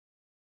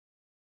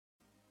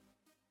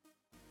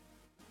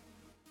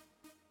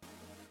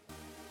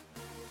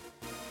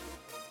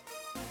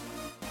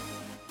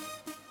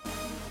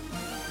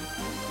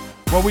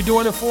What we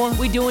doing it for?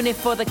 We doing it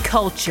for the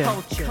culture.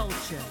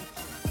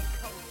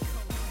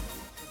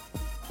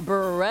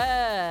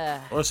 Bruh.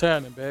 What's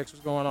happening, Bex?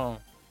 What's going on?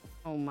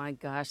 Oh my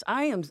gosh.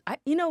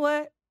 You know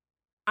what?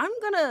 I'm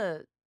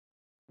gonna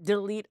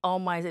delete all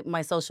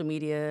my social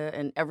media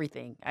and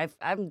everything.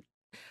 I'm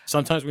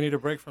Sometimes we need a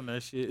break from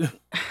that shit. no,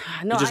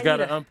 You just I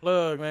gotta need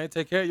unplug, man.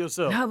 Take care of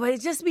yourself. no, but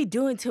it just be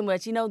doing too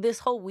much. You know, this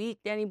whole week,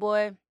 Danny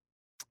boy,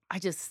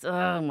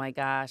 oh my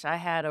gosh, I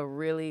had a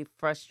really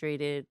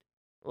frustrated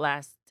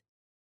last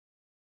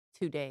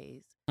 2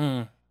 days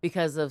Mm.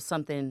 because of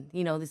something.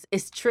 You know,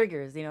 it's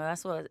triggers. You know,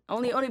 that's what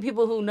only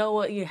people who know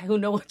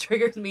what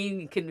triggers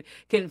mean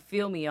can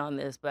feel me on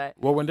this. But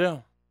What went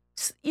down?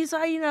 you saw,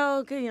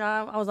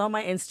 I was on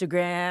my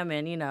Instagram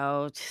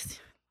and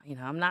just.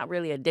 I'm not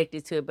really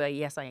addicted to it, but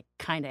yes, I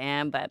kind of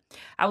am. But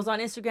I was on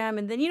Instagram,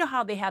 and then you know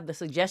how they have the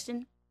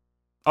suggestion.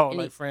 Oh, And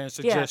like friend yeah.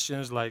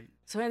 suggestions, like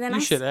So and then you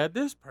I should add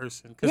this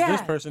person because this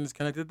Yeah. person is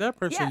connected to that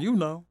person. Yeah. You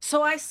know,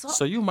 so I saw,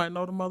 so you might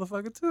know the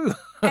motherfucker too.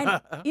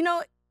 and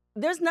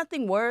there's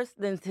nothing worse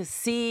than to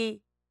see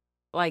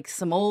like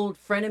some old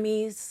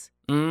frenemies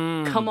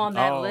come on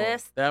that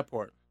list. That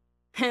part.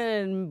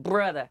 And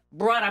brother,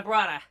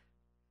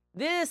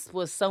 this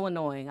was so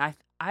annoying.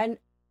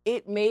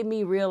 It made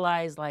me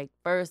realize, like,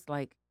 first,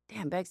 like,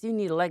 damn, Bex, you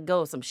need to let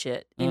go of some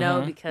shit,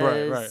 Mhm.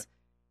 because Right.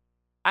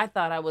 I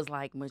thought I was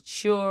like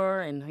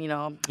mature and You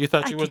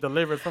thought I you was can-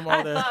 delivered from all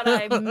I that. thought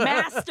I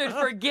mastered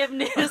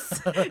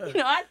forgiveness.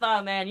 I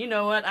thought, man, you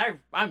know what?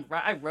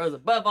 I rose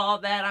above all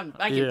that.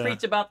 I can Yeah.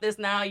 preach about this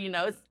now.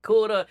 It's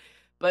cool to,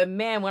 but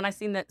man, when I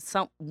seen that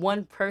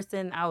one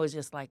person, I was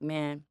just like,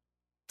 man,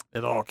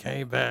 It all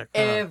came back.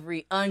 Huh?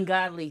 every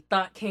ungodly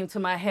thought came to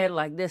my head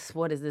like this.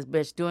 What is this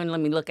bitch doing?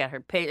 Let me look at her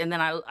page. And then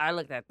I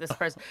looked at this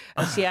person.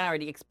 She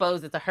already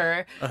exposed it to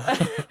her.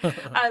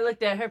 I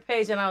looked at her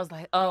page and I was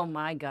like, oh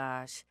my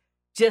gosh.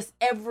 Just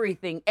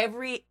everything,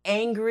 every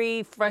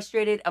angry,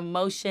 frustrated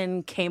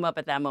emotion came up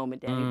at that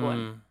moment, Danny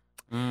boy.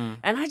 Mm.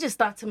 And I just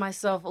thought to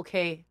myself,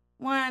 okay,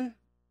 one,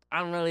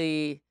 I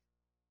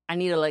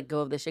need to let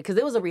go of this shit. Because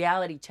it was a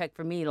reality check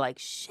for me. Like,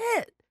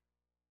 shit,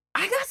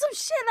 I got some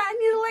shit I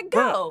need to let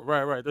go.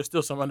 Right. There's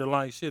still some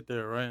underlying shit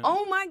there, right?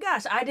 Oh my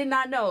gosh, I did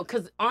not know.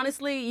 Because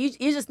honestly, you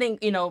just think,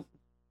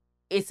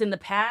 it's in the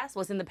past.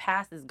 What's in the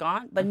past is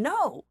gone. But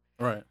no,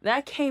 Right.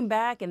 that came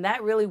back and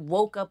that really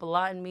woke up a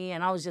lot in me.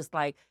 And I was just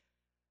like,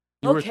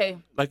 You were- okay.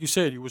 Like you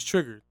said, you was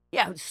triggered.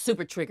 Yeah, I was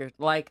super triggered.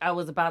 Like, I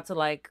was about to,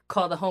 like,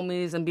 call the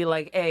homies and be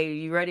like, hey,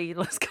 you ready?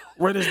 Let's go.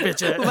 Where this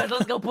bitch at?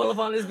 Let's go pull up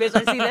on this bitch.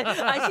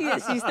 I see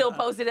that she still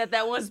posted at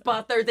that one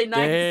spot Thursday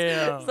night.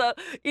 Damn. So,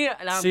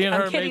 and Seeing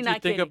her I'm kidding, made you not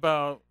think kidding.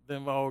 about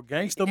them old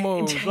gangster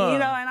moves, huh?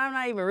 And I'm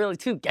not even really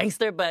too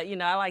gangster, but,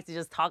 I like to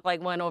just talk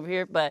like one over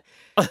here. But,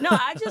 no,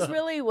 I just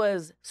really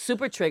was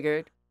super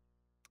triggered.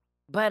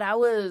 But I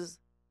was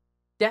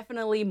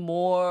definitely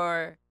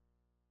more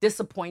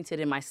disappointed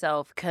in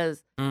myself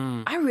because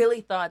Mm. I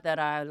really thought that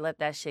I let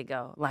that shit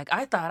go. Like,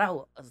 I thought I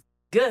was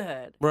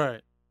good.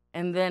 Right.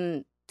 And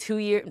then 2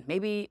 years,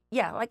 maybe,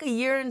 like a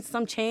year and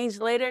some change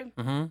later,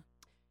 Mm-hmm.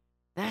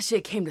 that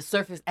shit came to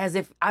surface as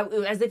if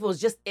it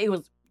was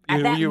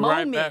at that You right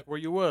moment. back where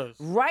you was.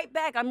 Right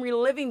back. I'm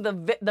reliving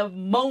the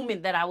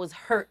moment that I was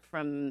hurt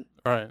from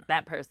Right.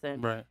 that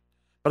person. Right.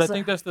 But I So-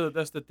 think that's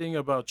the thing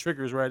about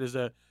triggers, right? Is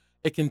that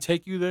it can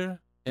take you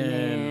there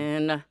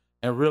and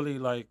really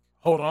like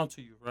hold on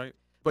to you, right?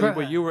 But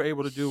what Bruh. you were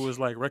able to do was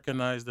like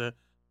recognize that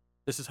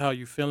this is how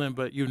you feeling,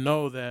 but you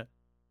know that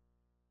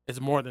it's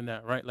more than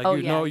that, right? Like Oh,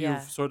 you know yeah.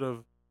 you've sort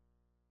of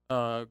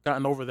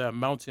gotten over that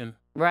mountain,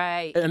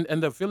 Right.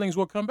 and the feelings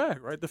will come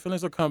back, right? The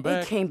feelings will come It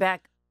back, came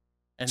back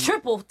and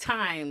triple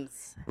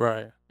times.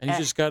 right, and you Eh.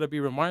 just got to be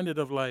reminded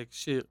of like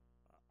shit.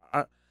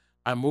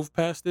 I moved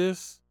past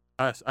this.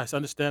 I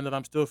understand that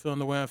I'm still feeling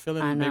the way I'm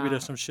feeling. I Maybe know.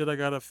 there's some shit I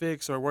gotta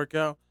fix or work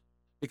out,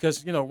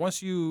 because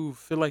once you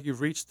feel like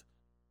you've reached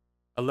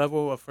a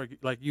level of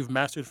like you've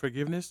mastered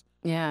forgiveness,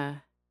 Yeah.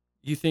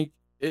 you think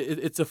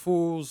it's a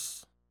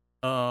fool's.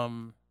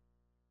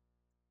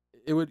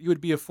 You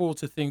would be a fool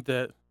to think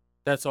that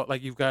that's all.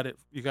 Like you got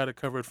it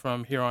covered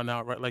from here on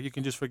out, right? Like you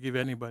can just forgive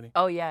anybody.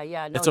 Oh, yeah.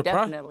 No, It's a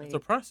definitely. It's a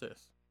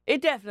process.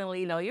 It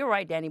definitely, you're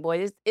right, Danny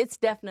boy. It's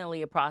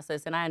definitely a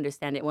process, and I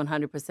understand it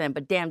 100%.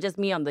 But damn, just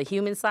me on the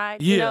human side,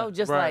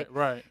 just right, like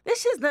right.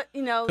 this is not,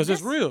 Because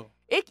it's real.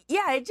 It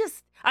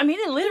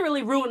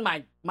literally ruined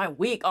my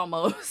week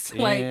almost.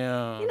 Like,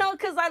 Damn.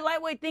 because I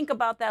lightweight think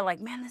about that, like,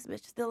 man, this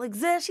bitch still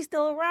exists. She's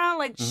still around.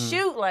 Like, Mhm.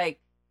 shoot, like,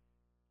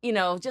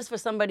 just for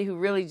somebody who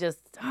really just,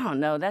 I don't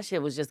know, that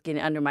shit was just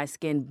getting under my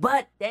skin.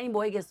 But Danny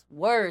boy, it gets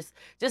worse.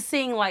 Just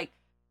seeing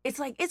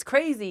it's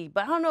crazy.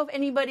 But I don't know if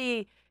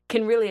anybody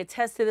can really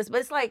attest to this.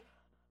 But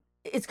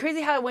it's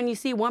crazy how when you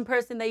see one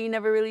person that you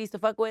never really used to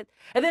fuck with,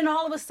 and then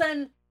all of a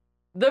sudden,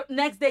 the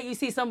next day you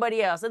see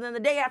somebody else, and then the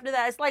day after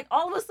that, it's like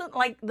all of a sudden,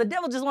 like the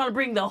devil just want to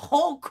bring the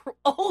whole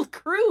old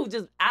crew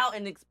just out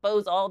and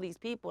expose all these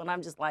people, and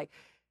I'm just like,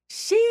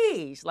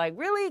 sheesh, like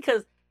really?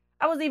 Because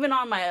I was even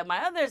on my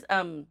others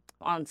on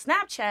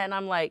Snapchat, and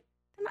I'm like,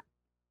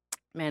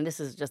 man, this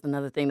is just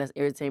another thing that's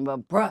irritating.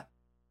 But bruh,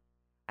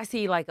 I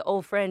see like an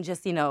old friend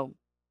just,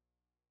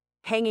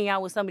 hanging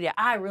out with somebody that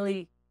I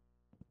really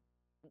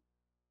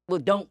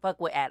don't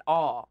fuck with at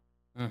all.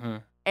 Mm-hmm.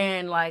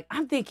 And like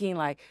I'm thinking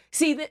like,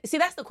 see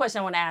that's the question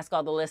I want to ask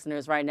all the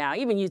listeners right now,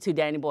 even you too,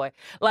 Danny boy.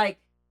 Like,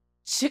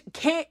 is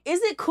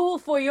it cool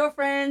for your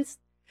friends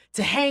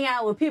to hang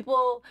out with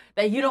people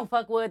that you don't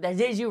fuck with that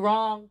did you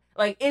wrong?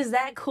 Like, is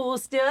that cool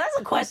still? That's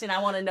a question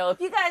I want to know. If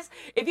you guys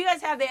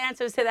have the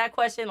answers to that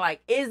question,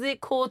 like, is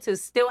it cool to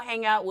still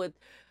hang out with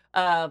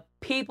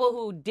people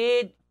who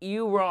did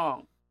you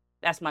wrong?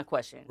 That's my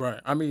question.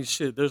 Right. I mean,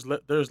 shit. There's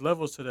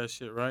levels to that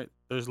shit, right?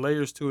 There's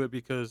layers to it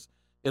because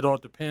it all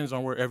depends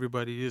on where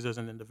everybody is as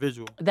an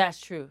individual. That's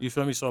true. You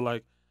feel me? So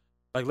like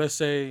let's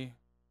say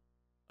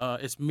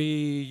it's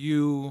me,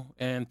 you,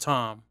 and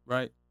Tom,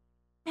 right?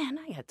 Man,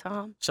 I got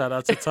Tom. Shout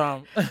out to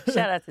Tom.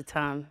 Shout out to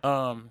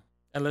Tom.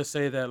 And let's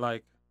say that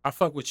like I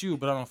fuck with you,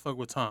 but I don't fuck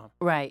with Tom.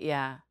 Right.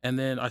 Yeah. And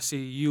then I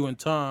see you and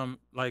Tom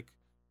like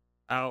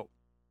out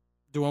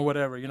doing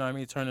whatever, you know what I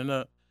mean, turning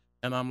up,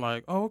 and I'm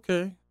like, oh,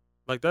 okay,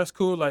 like that's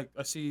cool. Like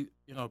I see,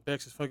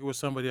 Bex is fucking with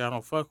somebody I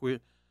don't fuck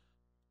with.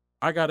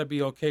 I gotta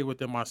be okay with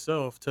it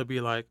myself to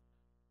be like,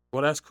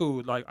 well, that's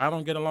cool. Like I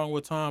don't get along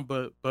with Tom,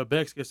 but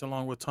Bex gets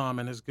along with Tom,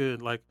 and it's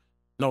good. Like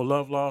no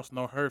love lost,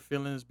 no hurt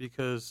feelings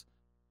because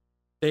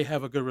they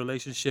have a good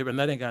relationship, and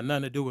that ain't got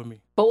nothing to do with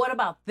me. But what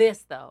about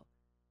this though?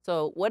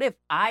 So what if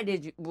I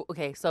did you?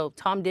 Okay, so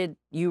Tom did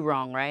you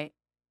wrong, right?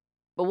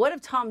 But what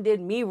if Tom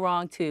did me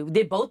wrong too?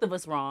 Did both of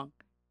us wrong,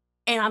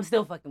 and I'm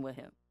still fucking with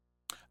him?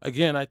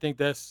 Again, I think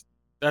that's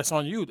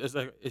on you.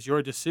 It's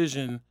your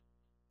decision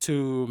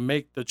to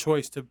make the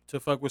choice to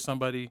fuck with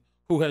somebody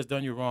who has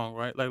done you wrong,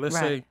 right? Like let's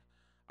say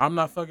I'm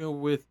not fucking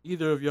with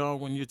either of y'all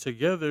when you're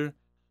together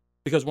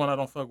because one, I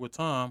don't fuck with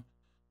Tom,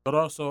 but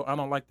also I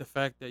don't like the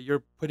fact that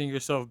you're putting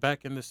yourself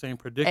back in the same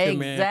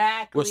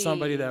predicament with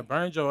somebody that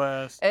burned your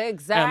ass.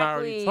 Exactly. And I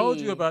already told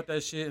you about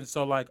that shit. And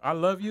so like I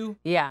love you.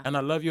 Yeah. And I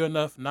love you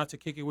enough not to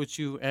kick it with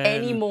you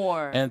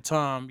anymore. And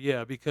Tom,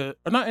 yeah, because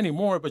or not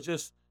anymore, but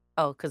just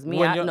because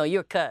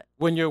you're cut.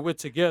 When you're with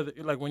together,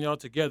 like when y'all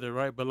together,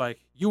 right? But like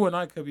you and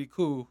I could be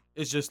cool.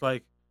 It's just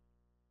like,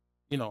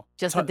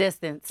 just the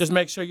distance. Just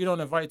make sure you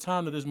don't invite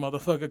Tom to this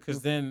motherfucker,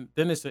 because then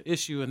it's an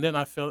issue, and then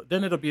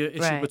it'll be an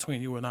issue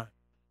between you and I.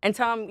 And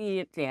Tom,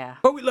 yeah.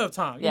 But we love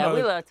Tom. We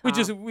love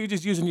Tom. We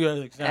just using you as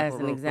an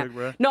example. Quick,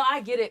 bro. No,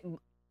 I get it,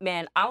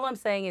 man. All I'm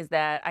saying is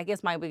that I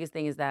guess my biggest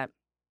thing is that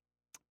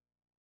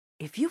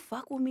if you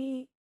fuck with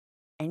me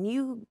and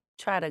you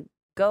try to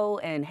go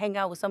and hang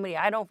out with somebody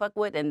I don't fuck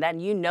with, and then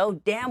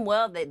damn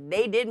well that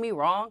they did me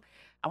wrong.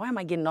 Why am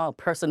I getting all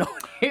personal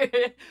here?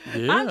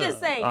 Yeah, I'm just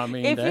saying, I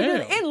mean, if you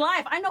do in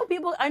life, I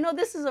know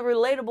this is a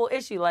relatable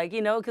issue, like,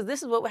 because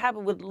this is what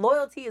happened with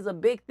loyalty is a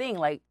big thing.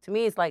 Like, to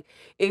me, it's like,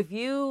 if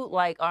you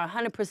like are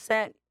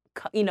 100%,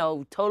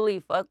 totally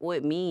fuck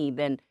with me,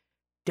 then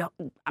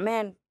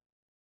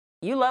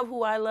you love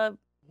who I love.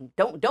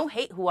 Don't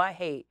hate who I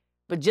hate,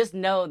 but just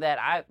know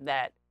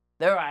that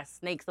there are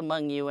snakes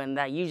among you, and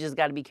that you just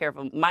got to be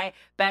careful. My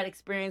bad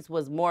experience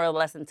was more or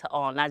less to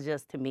all, not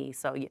just to me.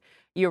 So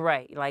you're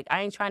right. Like,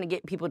 I ain't trying to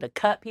get people to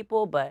cut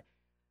people, but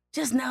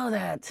just know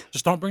that.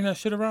 Just don't bring that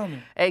shit around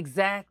me.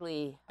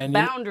 Exactly. And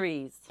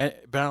boundaries.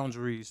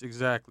 Boundaries,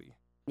 exactly.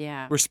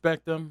 Yeah.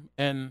 Respect them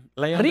and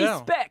lay them down.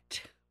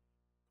 Respect.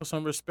 Put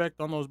some respect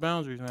on those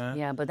boundaries, man.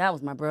 Yeah, but that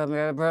was my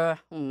brother.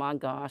 Oh, my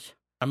gosh.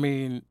 I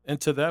mean, and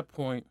to that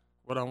point,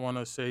 what I want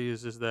to say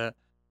is that,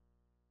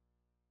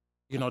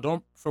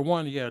 don't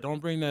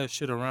bring that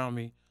shit around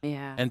me.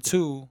 Yeah. And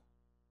two,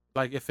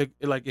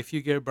 if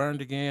you get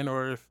burned again,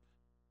 or if,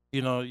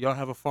 y'all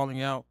have a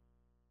falling out,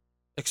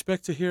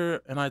 expect to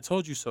hear, and I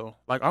told you so.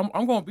 Like, I'm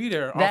going to be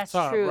there off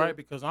top, true. right?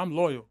 Because I'm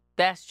loyal.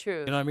 That's true.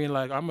 You know what I mean?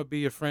 Like, I'm going to be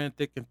your friend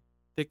thick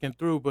and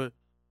through, but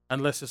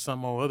unless it's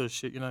some other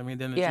shit, you know what I mean?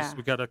 Then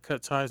we got to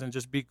cut ties and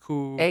just be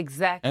cool.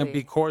 Exactly. And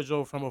be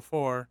cordial from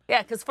afar.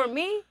 Yeah, because for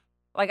me,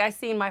 like, I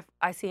seen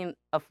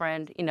a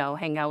friend,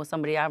 hang out with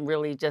somebody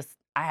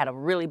I had a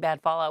really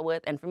bad fallout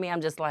with. And for me,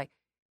 I'm just like,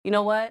 you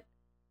know what?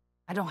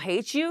 I don't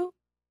hate you.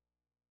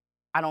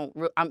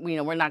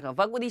 we're not going to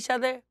fuck with each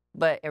other.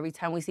 But every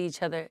time we see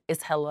each other,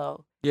 it's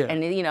hello. Yeah.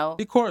 And then,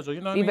 be cordial,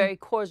 you know what I mean? Be very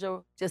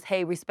cordial. Just,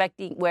 hey,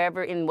 respecting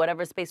in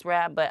whatever space we're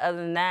at. But other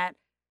than that.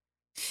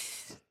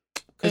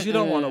 Because you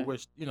don't want to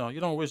wish, you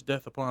don't wish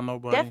death upon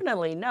nobody.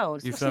 Definitely, no.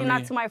 Especially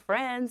not to my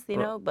friends,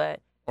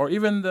 but. Or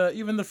even the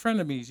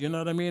frenemies, you know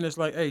what I mean? It's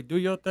like, hey, do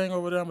your thing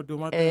over there, I'm going to do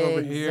my thing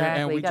over here,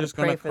 and we're just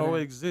going to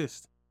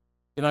coexist.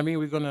 You know what I mean?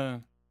 We're going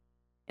to...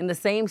 In the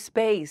same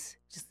space.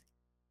 Just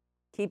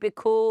keep it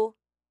cool.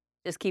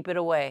 Just keep it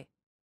away.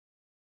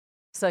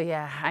 So,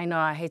 yeah, I know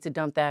I hate to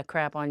dump that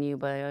crap on you,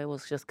 but it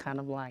was just kind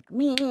of like,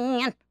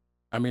 man.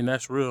 I mean,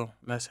 that's real.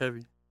 That's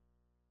heavy.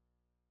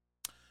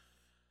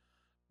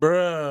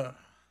 Bruh.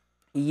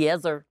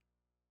 Yes, sir.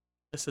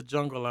 It's a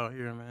jungle out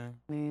here, man.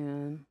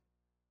 Man.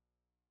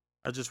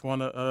 I just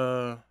want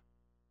to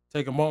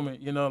take a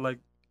moment,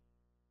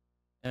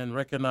 and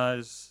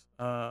recognize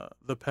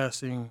the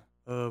passing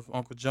of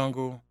Uncle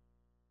Jungle,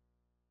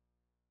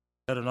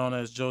 better known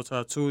as Joe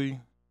Tatui.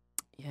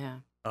 Yeah.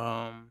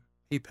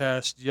 He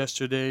passed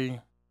yesterday,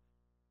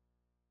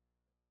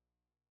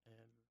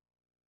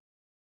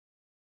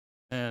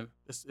 and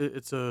it's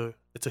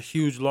a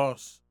huge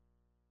loss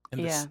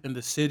Yeah. in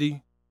the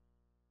city,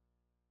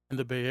 in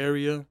the Bay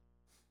Area,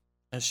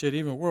 and shit,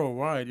 even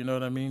worldwide. You know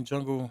what I mean?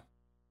 Jungle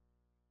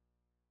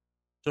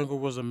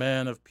was a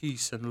man of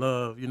peace and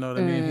love. You know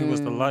what I mean? He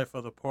was the Mm. life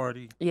of the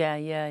party. Yeah,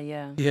 yeah,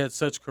 yeah. He had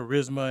such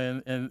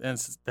charisma and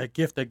that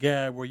gift of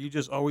gab where you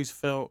just always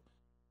felt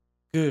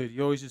good.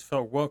 You always just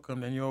felt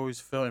welcomed and you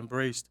always felt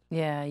embraced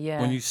Yeah, when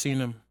yeah. you seen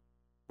him,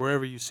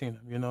 wherever you seen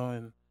him. You know,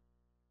 and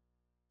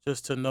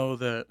just to know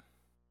that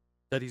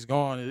he's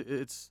gone,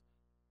 it's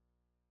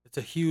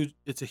a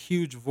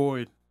huge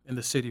void in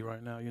the city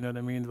right now. You know what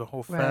I mean? The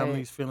whole Right.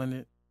 family's feeling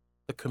it,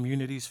 the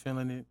community's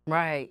feeling it,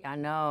 Right. I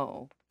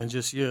know. and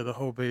just yeah, the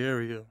whole Bay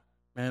Area,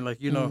 man. Like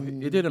it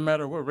Mm. didn't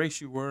matter what race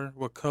you were,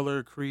 what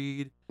color,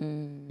 creed.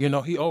 Mm. You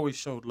know, he always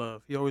showed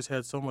love. He always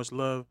had so much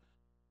love.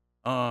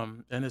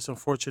 And it's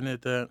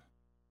unfortunate that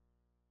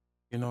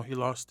he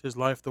lost his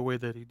life the way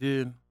that he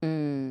did.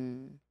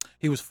 Mm.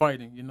 He was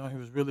fighting. He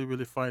was really,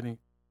 really fighting.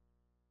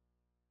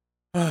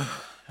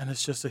 And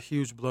it's just a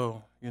huge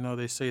blow.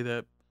 They say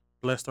that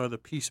blessed are the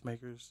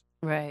peacemakers.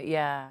 Right.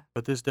 Yeah.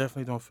 But this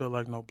definitely don't feel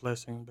like no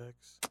blessing,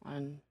 Bex.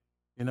 And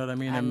You know what I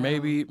mean? I And know.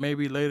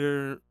 maybe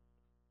later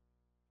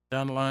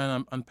down the line,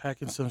 I'm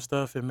unpacking some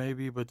stuff, and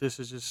maybe, but this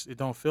is just it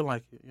don't feel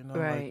like it. Like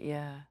Right.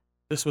 Yeah.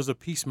 this was a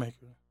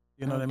peacemaker.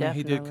 You know No, what I mean?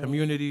 He did definitely.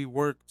 community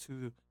work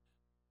to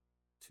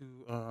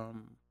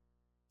um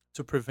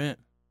to prevent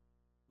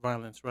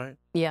violence, right?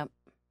 Yeah.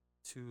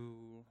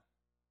 To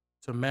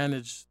to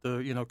manage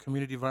the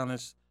community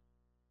violence,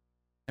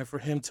 and for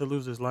him to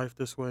lose his life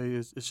this way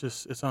is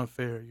it's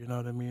unfair. You know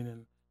what I mean?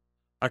 And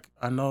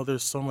I know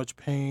there's so much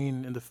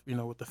pain in the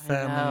with the I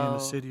family and the know.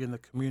 city and the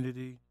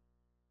community.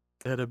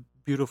 They had a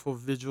beautiful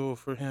vigil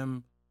for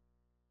him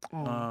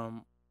Oh,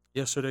 um,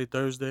 yesterday,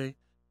 Thursday.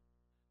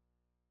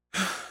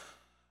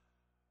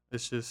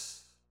 It's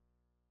just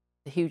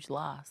a huge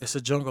loss. it's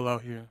a jungle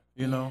out here,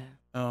 Yeah.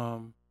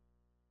 Um,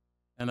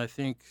 and I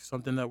think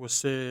something that was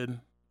said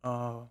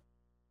uh,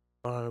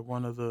 by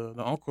one of the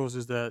uncles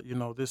is that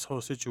this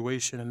whole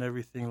situation and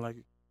everything, like,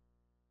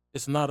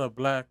 it's not a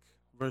black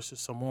versus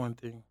Samoan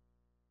thing.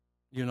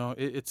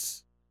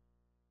 It's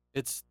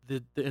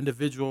the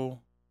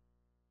individual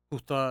who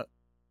thought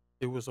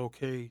it was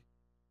okay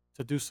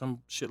to do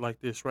some shit like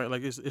this, right?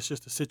 Like it's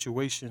just a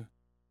situation.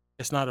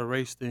 It's not a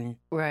race thing.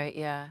 Right.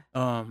 Yeah.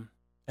 Um,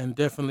 and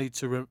definitely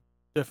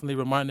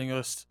reminding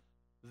us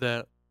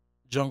that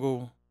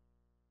Jungle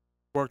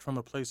worked from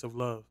a place of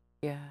love.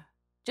 Yeah.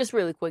 Just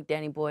really quick,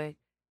 Danny boy.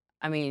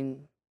 I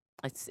mean,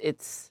 it's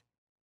it's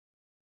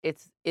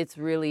it's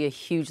really a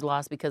huge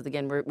loss because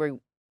again,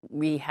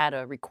 we had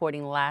a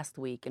recording last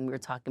week and we were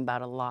talking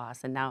about a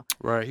loss, and now.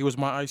 Right. He was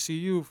my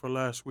ICU for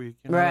last week.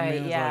 You know what I Right.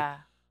 mean?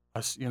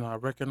 It's like Yeah. I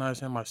recognize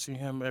him. I see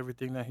him.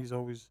 Everything that he's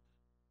always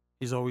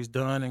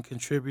done and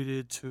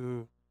contributed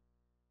to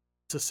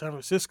San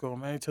Francisco,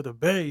 man, to the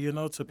Bay. To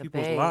The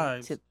people's Bay.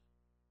 lives. That's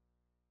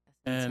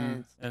And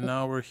intense. and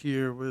now we're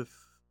here with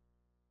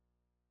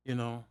you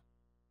know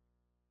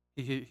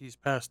he's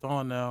passed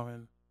on now,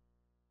 and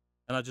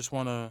I just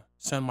want to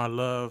send my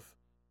love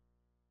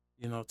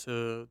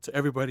to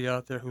everybody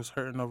out there who's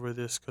hurting over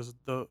this because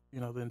the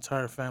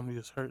entire family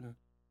is hurting.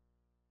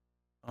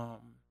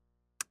 Um,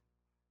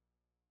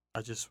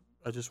 I just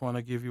want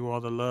to give you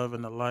all the love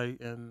and the light,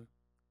 and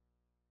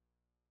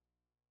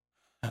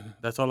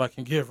that's all I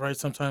can give. Right?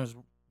 Sometimes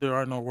there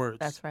are no words.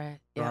 That's right.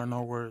 There Yeah. are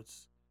no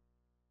words.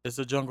 It's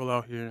a jungle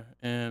out here,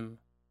 and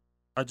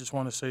I just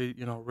want to say,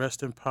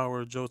 rest in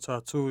power, Joe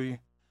Tatui,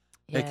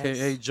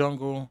 aka Yes.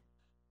 Jungle.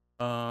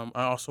 I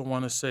also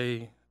want to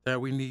say that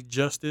we need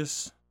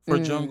justice for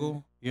Mm.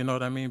 Jungle. You know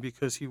what I mean?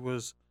 Because he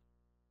was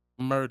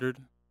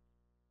murdered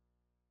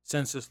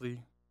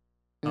senselessly,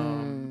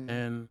 Mm.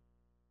 and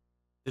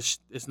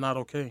it's not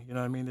okay. You know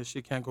what I mean? This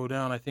shit can't go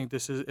down. I think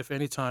this is, if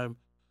any time,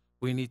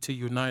 we need to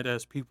unite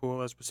as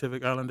people, as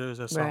Pacific Islanders,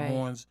 as Right.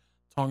 Samoans,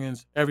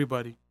 Tongans,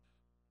 everybody.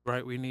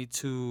 Right? We need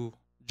to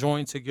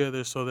join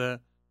together so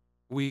that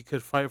we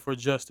could fight for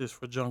justice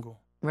for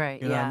Jungle.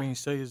 Right. You know what I Yeah. mean?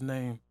 Say his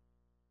name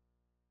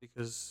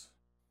because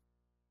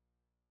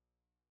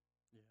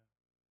yeah,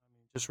 I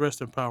mean, just rest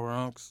in power,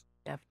 unks.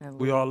 We all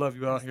Definitely. love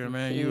you out Rest here, in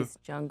man. peace,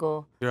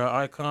 Jungle. You're an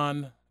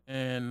icon,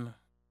 and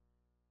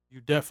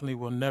you definitely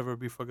will never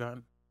be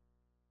forgotten,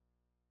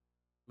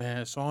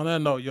 man. So on that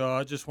note, y'all,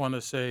 I just want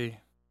to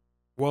say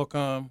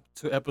welcome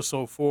to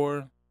episode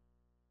 4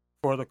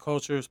 for the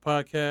Cultures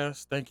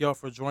podcast. Thank y'all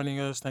for joining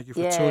us. Thank you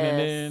for tuning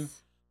in.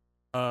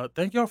 Yes.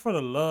 Thank y'all for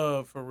the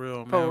love, for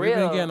real, For man. We've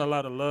been getting real. a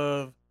lot of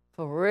love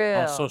For on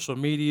real. social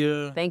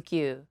media. Thank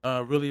you.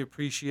 Really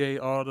appreciate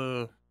all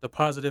the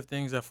positive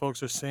things that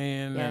folks are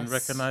saying and Yes.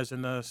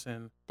 recognizing us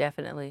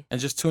Definitely. and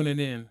just tuning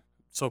in.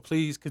 So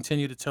please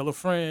continue to tell a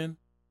friend.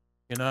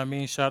 You know what I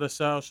mean? Shout us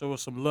out, show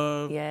us some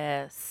love. You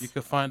Yes.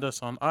 can find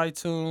us on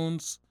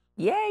iTunes,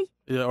 Yay.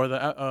 yeah, or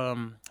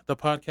the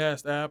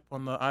podcast app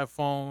on the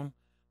iPhone.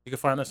 You can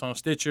find us on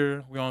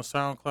Stitcher. We're on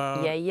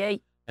SoundCloud, Yay.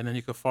 Yay. and then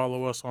you can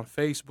follow us on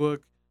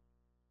Facebook.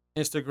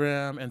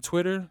 Instagram, and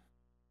Twitter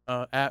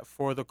at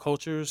For the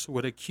Cultures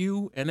with a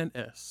Q and an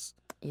S.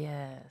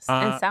 Yes.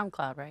 And Uh,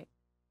 SoundCloud, right?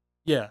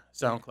 yeah, Yeah.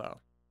 SoundCloud.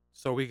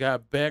 So we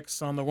got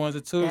Bex on the ones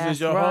and twos as That's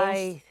your host,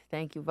 right.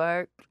 Thank you,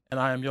 Bert. and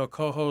I am your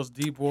co-host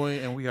D Boy,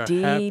 and we are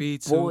D happy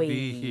to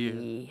be here.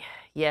 boy.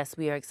 Yes,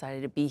 we are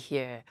excited to be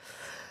here.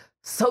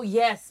 So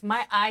yes,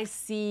 my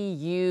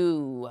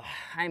ICU.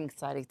 I'm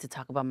excited to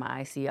talk about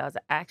my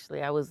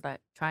ICU. I was like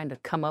trying to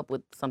come up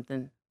with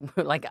something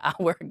like an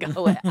hour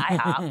ago at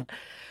IHOP.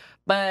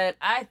 But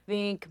I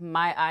think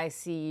my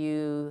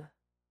ICU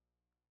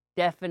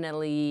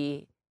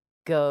definitely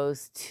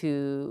goes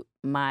to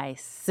my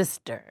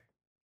sister.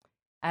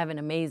 I have an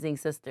amazing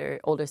sister,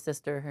 older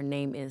sister. Her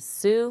name is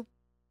Sue.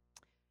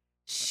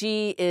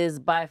 She is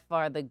by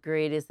far the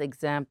greatest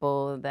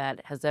example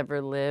that has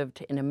ever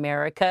lived in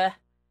America.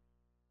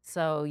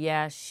 So,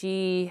 yeah,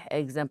 she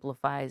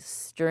exemplifies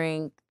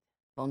strength,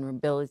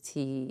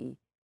 vulnerability,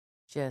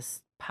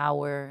 just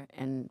power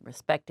and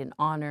respect and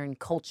honor and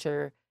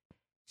culture.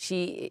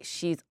 She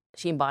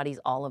embodies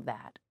all of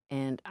that,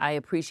 and I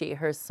appreciate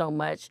her so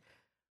much.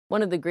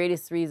 One of the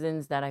greatest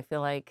reasons that I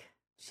feel like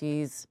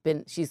she's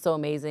so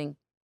amazing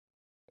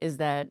is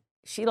that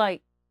she's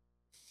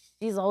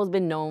always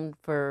been known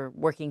for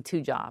working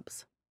two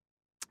jobs.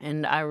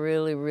 And I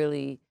really,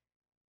 really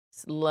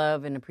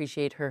love and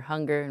appreciate her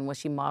hunger and what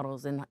she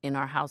models in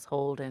our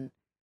household. And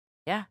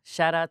yeah,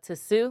 shout out to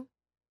Sue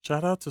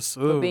Shout out to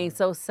for being Sue.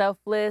 so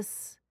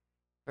selfless,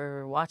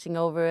 for watching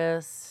over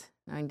us.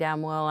 Knowing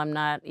damn well I'm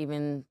not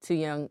even too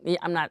young.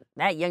 I'm not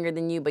that younger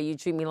than you, but you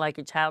treat me like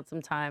your child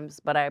sometimes.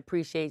 But I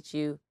appreciate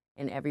you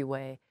in every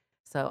way.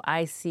 So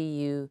I see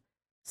you,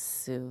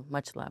 Sue.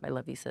 Much love. I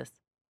love you, sis.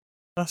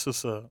 That's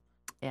what's up.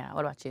 Yeah.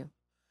 What about you?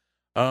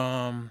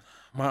 Um,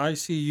 my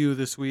ICU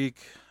this week,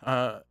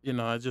 I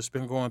just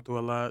been going through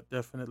a lot,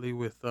 definitely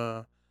with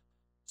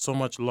so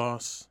much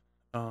loss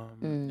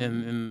in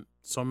Mm,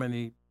 so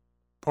many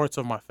parts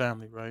of my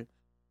family, right?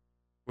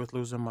 With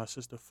losing my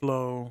sister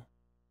Flo,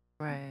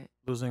 right.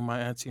 losing my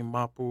auntie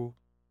Mapu,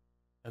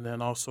 and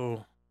then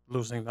also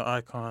losing the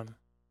icon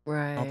Uncle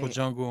Right.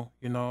 Jungle.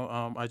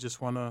 I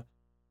just want to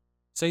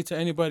say to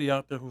anybody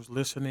out there who's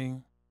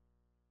listening,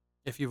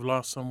 if you've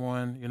lost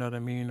someone, you know what I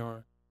mean,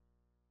 or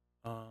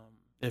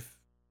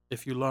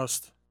if you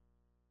lost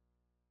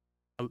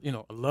a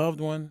loved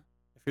one,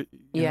 if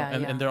Yeah.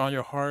 and Yeah. they're on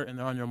your heart and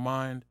they're on your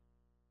mind,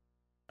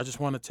 I just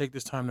want to take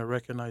this time to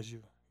recognize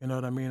you. You know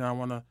what I mean? I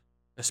want to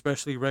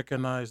especially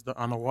recognize the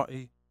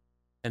Anawai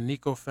and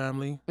Nico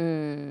family.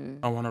 Mm,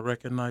 I want to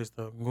recognize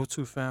the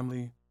Ngutu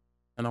family,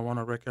 and I want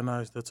to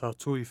recognize the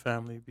Tautui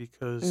family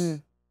because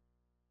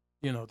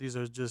mm. these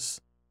are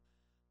just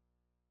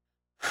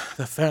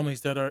the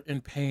families that are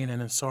in pain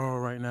and in sorrow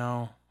right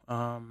now.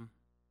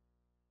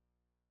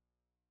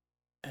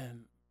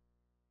 And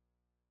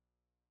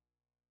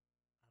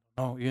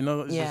oh,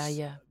 it's Yeah. just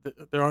Yeah.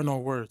 there are no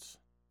words.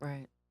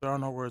 Right. There are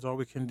no words. All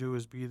we can do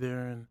is be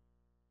there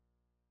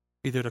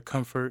to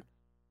comfort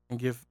and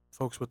give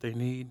folks what they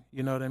need.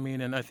 You know what I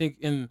mean? And I think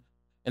in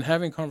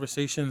having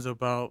conversations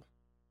about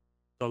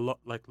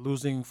like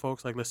losing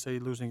folks, like let's say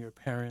losing your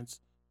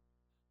parents,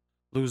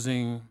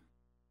 losing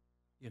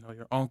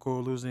your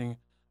uncle, losing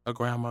a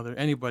grandmother,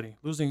 anybody,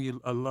 losing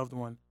a loved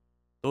one,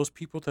 those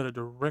people that are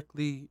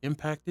directly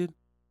impacted.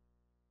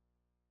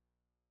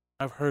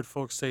 I've heard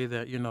folks say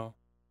that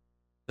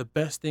the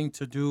best thing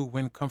to do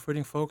when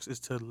comforting folks is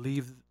to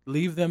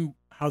leave them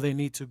how they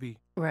need to be,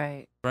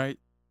 Right. right?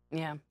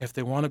 Yeah. If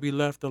they want to be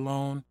left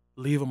alone,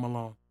 leave them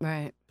alone.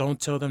 Right. Don't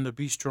tell them to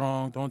be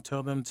strong. Don't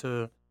tell them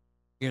to,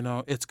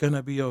 it's going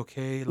to be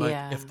okay. Like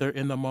Yeah. if they're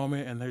in the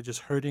moment and they're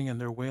just hurting and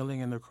they're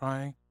wailing and they're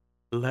crying,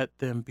 let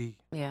them be.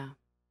 Yeah.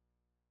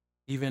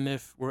 Even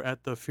if we're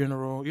at the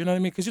funeral, you know what I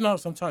mean?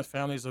 Because sometimes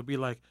families will be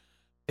like,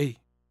 hey,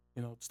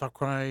 stop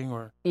crying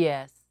or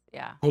Yes.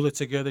 Yeah. pull it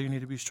together. You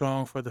need to be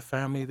strong for the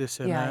family, this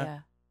and Yeah. that. Yeah.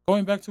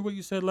 Going back to what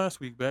you said last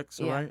week, Bex,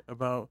 Yeah. right?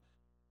 About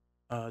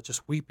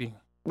just weeping.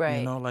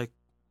 Right. Like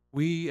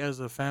we as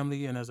a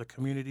family and as a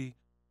community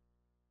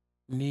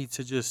need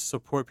to just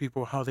support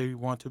people how they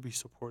want to be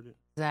supported.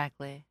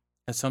 Exactly.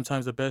 And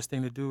sometimes the best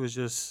thing to do is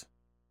just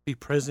be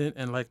present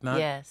and like not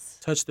Yes.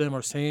 touch them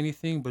or say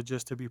anything, but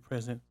just to be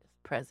present.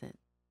 Just present.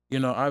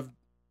 I've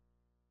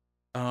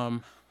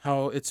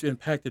how it's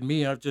impacted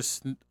me.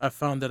 I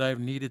found that I've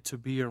needed to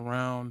be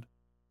around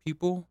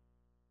people,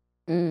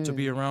 to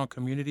be Mm. around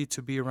community,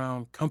 to be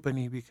around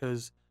company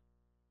because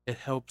it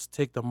helps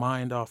take the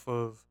mind off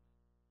of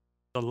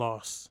the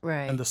loss and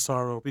Right. the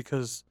sorrow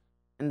because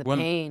And the when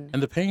pain.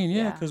 and the pain,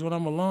 yeah, Yeah. because when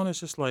I'm alone, it's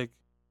just like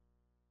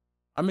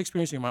I'm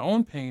experiencing my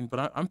own pain,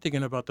 but I'm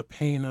thinking about the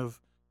pain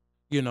of,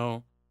 you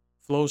know,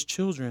 Flo's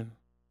children,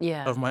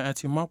 Yeah. of my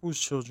Auntie Mapu's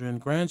children,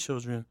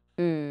 grandchildren,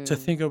 to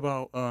Mm.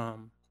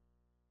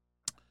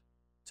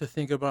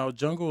 think about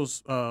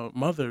Jungle's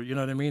mother, you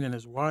know what I mean, and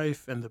his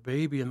wife and the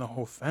baby and the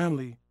whole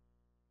family,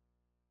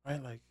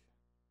 right? Like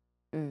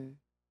Mm.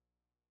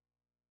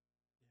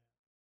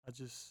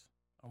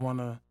 I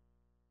wanna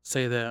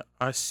say that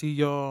I see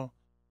y'all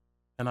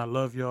and I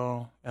love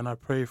y'all and I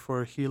pray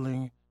for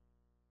healing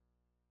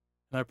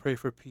and I pray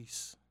for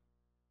peace.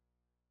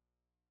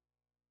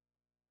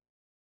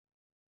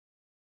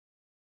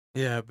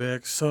 Yeah,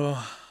 Bex. So,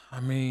 I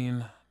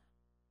mean,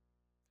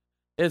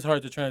 it's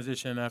hard to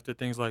transition after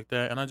things like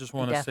that. And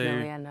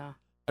Definitely, I know.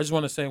 I just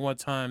want to say one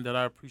time that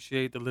I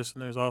appreciate the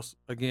listeners also,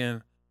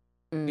 again,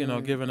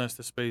 Mm, giving us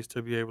the space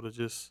to be able to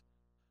just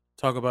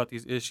talk about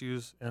these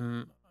issues.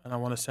 And I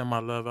want to send my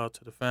love out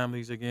to the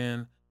families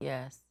again,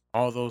 yes.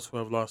 all those who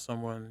have lost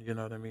someone, you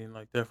know what I mean?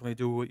 Like, definitely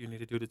do what you need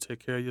to do to take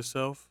care of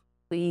yourself.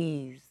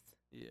 Please.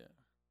 Yeah.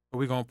 But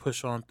we're going to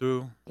push on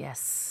through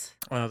Yes.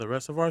 the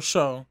rest of our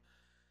show.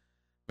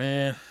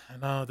 Man,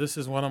 this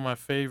is one of my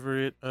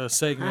favorite I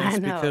segments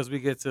know. because we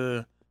get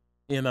to,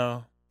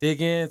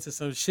 dig into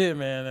some shit,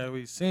 man, that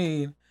we've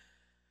seen.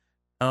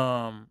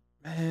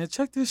 Man,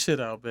 check this shit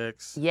out,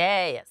 Bex.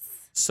 Yes.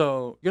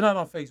 So you're not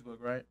on Facebook,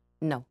 right?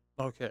 No.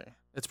 Okay,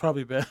 it's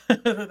probably better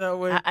that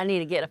way. I need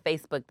to get a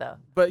Facebook though.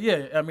 But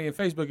yeah, I mean,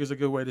 Facebook is a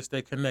good way to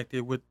stay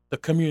connected with the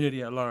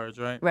community at large,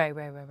 right? Right,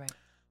 right, right, right.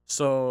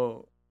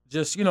 So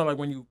just like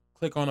when you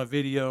click on a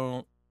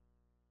video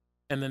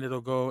and then it'll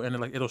go and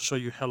it'll show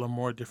you hella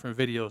more different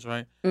videos,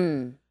 right?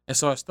 Mm. And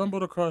so I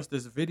stumbled across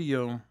this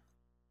video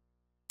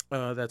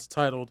that's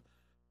titled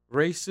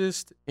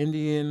 "Racist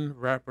Indian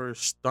Rapper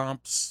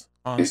Stomps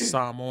on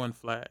Samoan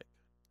Flag,"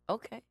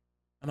 Okay.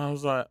 and I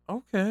was like,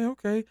 okay,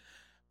 okay.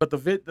 But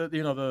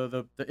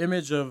the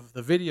image of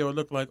the video, it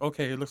looked like,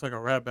 okay, it looks like a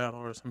rap battle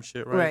or some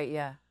shit, right? Right,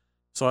 yeah.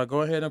 So I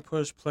go ahead and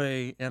push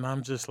play, and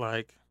I'm just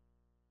like,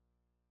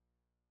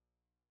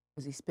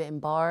 Was he spitting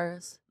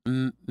bars?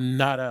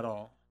 Not at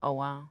all, Oh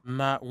wow.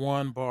 not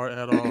one bar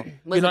at all. Was You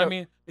know it what I a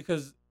mean?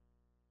 Because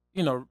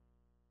you know,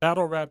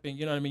 battle rapping,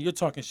 you know what I mean? You're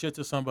talking shit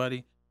to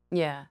somebody,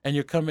 yeah. and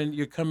you're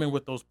coming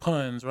with those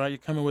puns, right? You're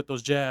coming with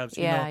those jabs.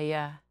 Yeah,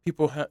 yeah.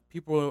 People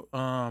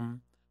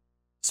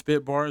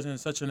spit bars in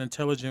such an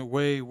intelligent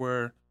way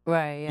where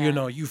Right,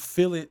 yeah. you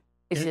feel it.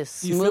 It's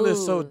just You feel it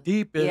so smooth.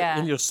 deep in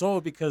Yeah. your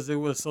soul because it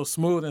was so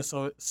smooth and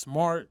so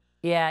smart.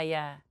 Yeah,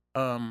 yeah.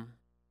 Um,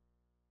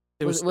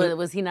 it Was was. was,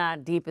 was he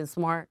not deep and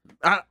smart?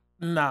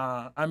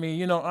 Nah. I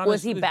mean,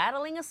 Was he honestly,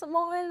 battling a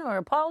Samoan or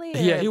a Polly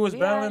yeah, or a he was PI?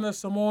 battling a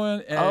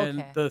Samoan,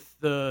 and Okay.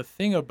 the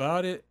thing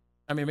about it,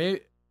 I mean,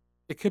 maybe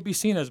it could be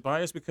seen as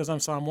bias because I'm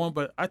Samoan,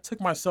 but I took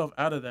myself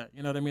out of that.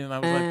 You know what I mean? And I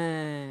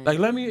was like,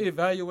 let me Mm.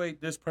 evaluate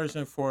this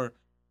person for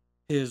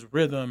his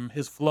rhythm,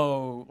 his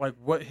flow, like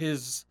what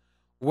his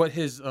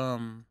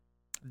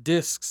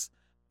discs,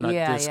 not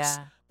Yeah, discs,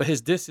 yeah. but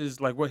his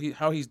disses, like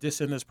how he's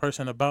dissing this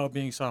person about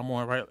being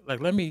Samoan, right? Like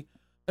let me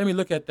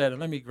look at that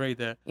and let me grade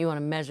that. You want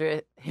to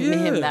measure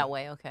him Yeah, that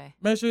way, okay.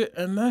 measure it,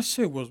 and that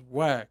shit was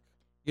whack.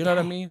 You know what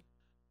I Dang. mean?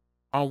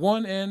 On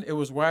one end, it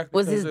was whack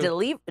Was because his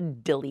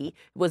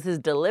was his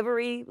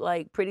delivery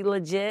like pretty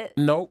legit?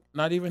 nope,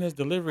 not even his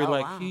delivery. Oh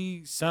Like wow.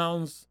 he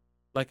sounds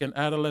like an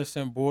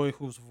adolescent boy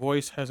whose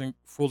voice hasn't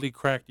fully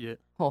cracked yet.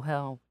 Oh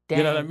hell.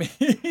 You know what I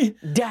Dang. mean?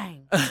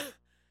 Dang.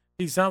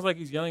 He sounds like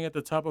he's yelling at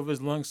the top of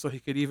his lungs so he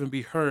could even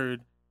be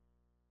heard,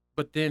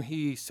 but then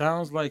he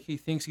sounds like he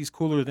thinks he's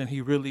cooler than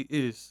he really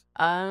is.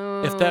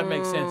 If that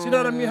makes sense. You know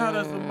what I mean? How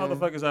there's some Um,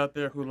 motherfuckers out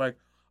there who like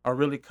are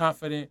really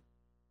confident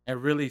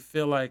and really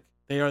feel like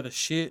they are the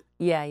shit,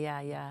 yeah,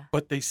 yeah, yeah.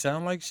 but they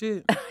sound like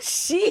shit. That's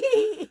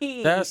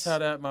Sheesh. how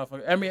that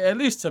motherfucker. I mean, at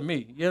least to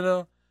me,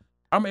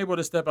 I'm able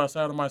to step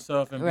outside of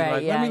myself and be Right,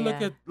 like, yeah,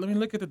 yeah. let me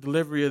look at the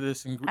delivery of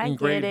this I and get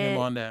grade him it.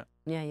 on that.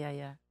 Yeah, yeah,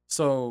 yeah.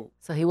 So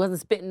So he wasn't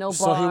spitting no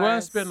so he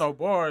wasn't spitting bars. no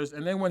bars,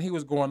 and then when he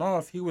was going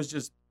off, he was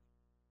just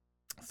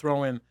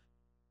throwing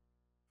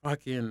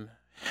fucking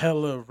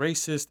hella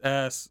racist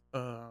ass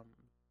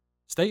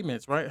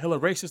statements, right? Hella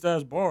racist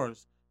ass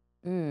bars.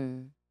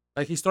 Mm.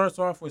 Like he starts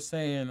off with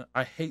saying,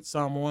 "I hate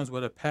Samoans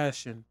with a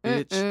passion,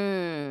 bitch. The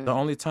Mm-mm.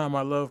 only time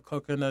I love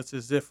coconuts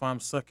is if I'm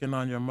sucking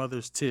on your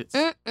mother's tits."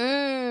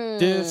 Mm-mm.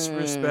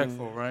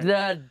 Disrespectful, right?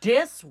 The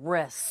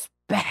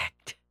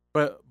disrespect.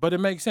 But it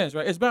makes sense,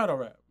 right? It's battle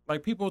rap.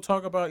 Like people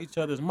talk about each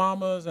other's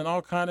mamas and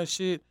all kind of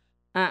shit.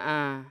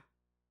 Uh-uh.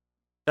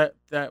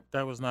 That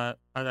was not.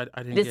 I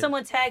didn't Did get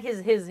someone tag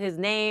his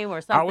name or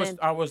it. Something?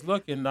 I was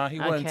looking. Nah, he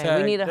wasn't Okay, we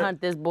tagged. need to hunt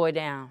this boy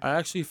down. I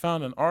actually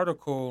found an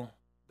article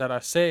that I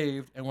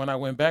saved, and when I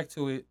went back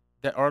to it,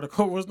 that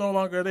article was no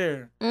longer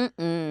there.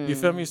 Mm-mm. You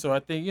feel me? So I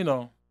think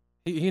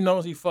he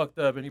knows he fucked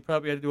up, and he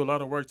probably had to do a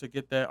lot of work to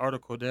get that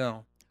article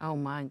down. Oh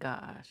my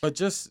gosh. But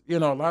just a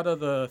lot of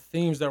the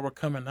themes that were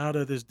coming out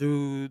of this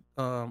dude,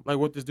 like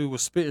what this dude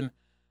was spitting,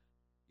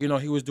 he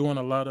was doing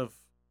a lot of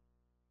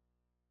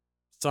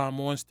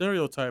Samoan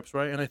stereotypes,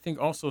 right? And I think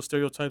also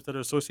stereotypes that are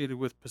associated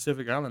with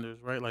Pacific Islanders,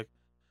 right? Like,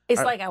 It's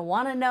I, like I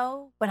want to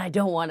know, but I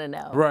don't want to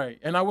know. right.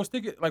 And I was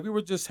thinking, like, we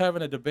were just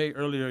having a debate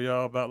earlier,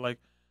 y'all, about like,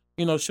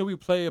 should we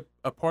play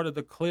a part of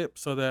the clip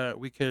so that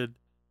we could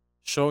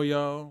show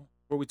y'all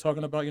what we're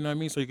talking about? You know what I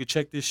mean? So you could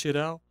check this shit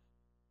out.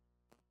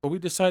 But we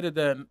decided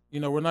that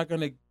we're not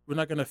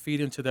gonna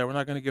feed into that. We're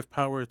not gonna give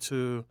power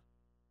to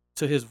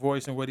his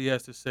voice and what he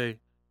has to say.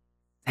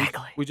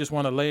 Exactly. We just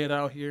want to lay it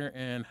out here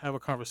and have a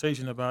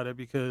conversation about it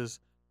because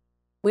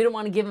We don't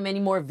want to give him any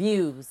more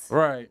views.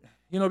 right,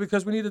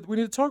 because we need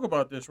to talk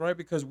about this, right?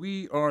 Because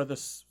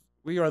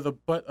we are the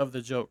butt of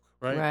the joke,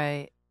 right?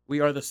 Right. We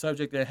are the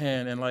subject at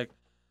hand, and like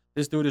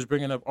this dude is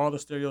bringing up all the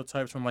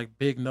stereotypes from like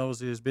big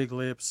noses, big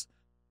lips.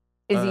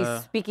 Is he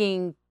Uh,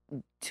 speaking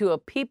to a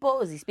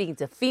people? Is he speaking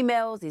to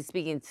females? Is he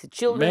speaking to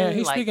children? man,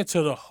 he's like speaking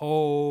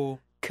to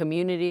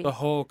community. the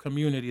whole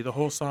community, the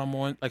whole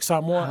Samoan, like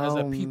Samoa as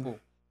a people.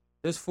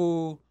 This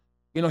fool,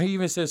 you know, he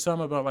even said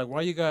something about like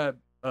why you got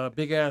a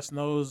big ass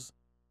nose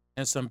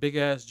and some big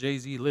ass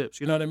Jay-Z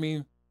lips. You know what I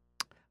mean?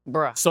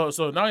 Bruh.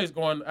 So now he's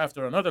going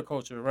after another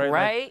culture, right?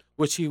 Right. Like,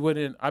 which he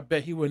wouldn't. I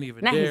bet he wouldn't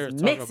even Now dare he's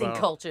talk mixing about.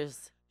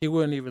 cultures. He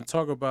wouldn't even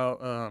talk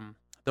about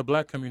the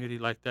black community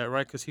like that,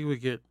 right? Because he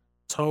would get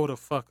told to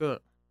fuck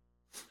up.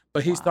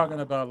 But he's talking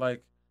about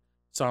like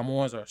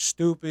Samoans are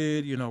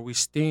stupid. You know, we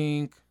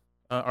stink.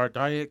 Our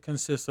diet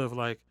consists of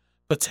like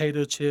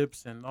potato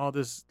chips and all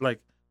this like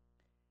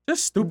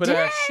just stupid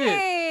ass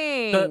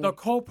shit. The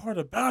cold part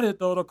about it,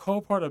 though,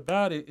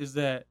 is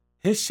that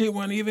his shit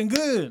wasn't even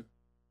good.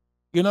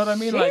 You know what I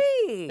mean? Like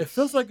it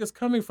feels like it's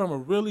coming from a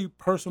really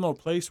personal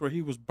place where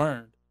he was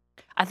burned.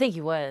 I think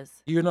he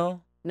was. You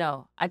know?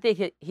 No, I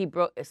think he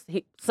broke.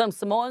 Some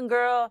Samoan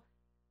girl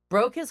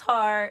broke his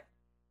heart.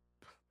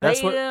 That's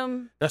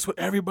him. That's what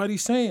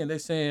everybody's saying. They're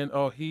saying,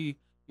 oh, he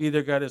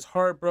either got his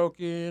heart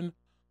broken,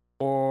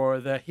 or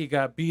that he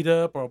got beat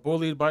up or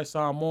bullied by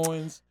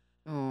Samoans.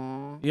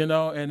 You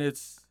know, and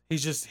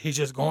he's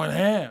just going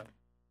ham.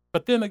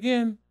 But then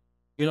again,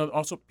 you know,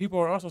 also people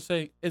are also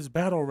saying it's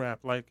battle rap.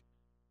 Like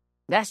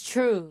that's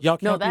true. Y'all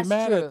can't be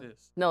mad at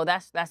this. No,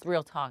 that's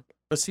real talk.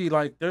 But see,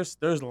 like there's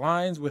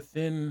lines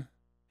within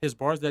his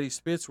bars that he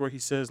spits where he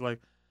says like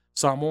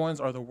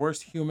Samoans are the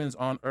worst humans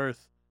on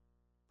earth,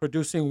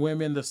 producing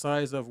women the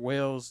size of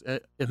whales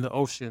in the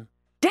ocean.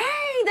 Dang,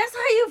 that's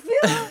how you feel?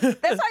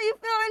 That's how you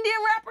feel, Indian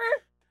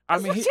rapper? I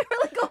mean, what you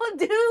really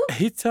gonna do?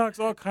 He talks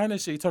all kind of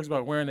shit. He talks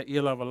about wearing the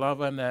ia lava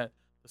lava and that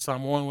the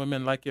Samoan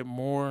women like it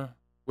more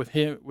with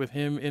him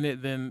in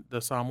it than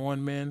the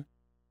Samoan men.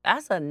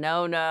 That's a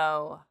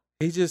no.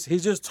 He's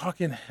just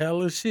talking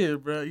hella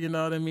shit, bro. You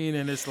know what I mean?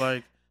 And it's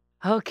like,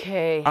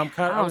 okay, I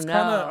was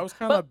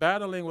kind of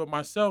battling with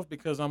myself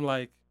because I'm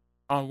like,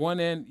 on one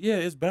end, yeah,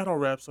 it's battle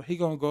rap, so he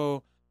gonna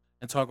go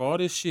and talk all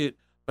this shit,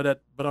 but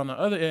on the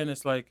other end,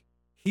 it's like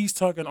he's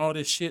talking all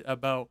this shit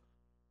about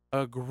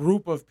a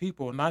group of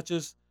people,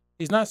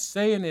 he's not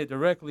saying it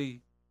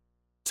directly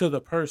to the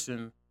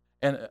person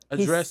and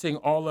addressing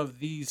all of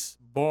these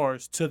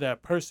bars to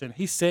that person.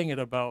 He's saying it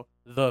about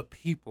the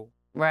people.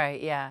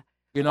 Right, yeah.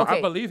 You know, okay.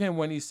 I believe him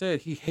when he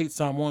said he hates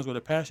Samoans with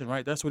a passion,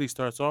 right? That's what he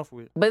starts off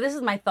with. But this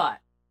is my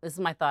thought.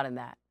 In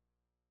that.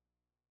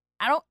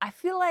 I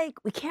feel like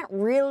we can't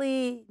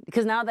really,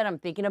 because now that I'm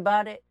thinking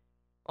about it,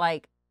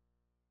 like,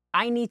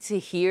 I need to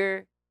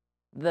hear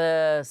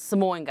the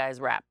Samoan guy's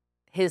rap.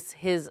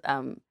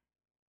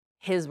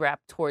 His rap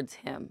towards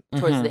him,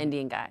 towards the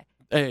Indian guy.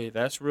 Hey,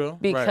 that's real.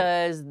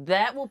 Because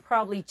that will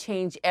probably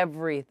change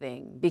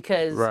everything.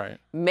 Because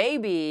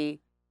maybe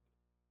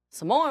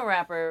Samoan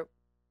rapper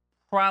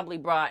probably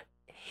brought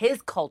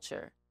his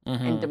culture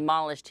and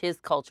demolished his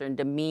culture and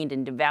demeaned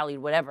and devalued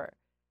whatever.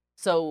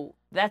 So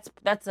that's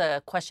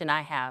a question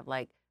I have.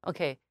 Like,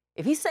 okay,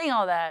 if he's saying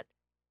all that,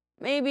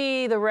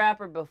 maybe the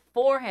rapper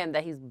before him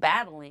that he's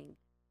battling,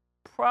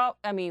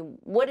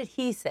 what did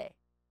he say?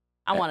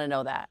 I want to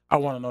know that. I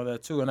want to know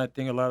that too, and I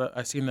think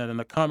I seen that in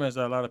the comments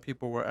that a lot of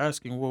people were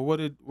asking, well, what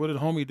did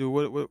homie do?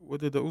 What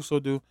did the Uso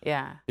do?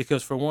 Yeah.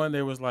 Because for one,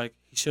 there was like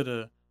he should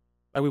have,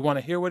 like we want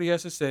to hear what he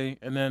has to say,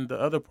 and then the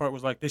other part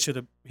was like he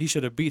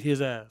should have beat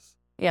his ass.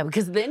 Yeah,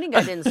 because the Indian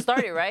guy didn't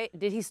start it, right?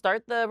 Did he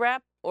start the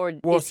rap, or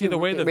is he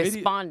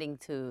responding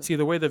to? See,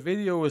 the way the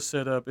video was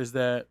set up is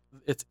that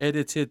it's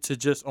edited to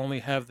just only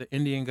have the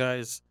Indian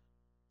guy's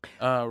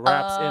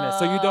raps in it,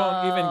 so you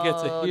don't even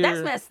get to hear.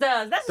 That's messed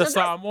up. That's the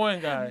Samoan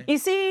guy. You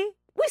see,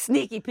 we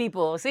sneaky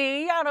people.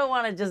 See, y'all don't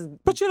want to just.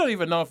 But you don't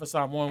even know if a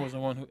Samoan was the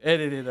one who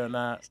edited it or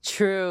not.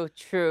 True.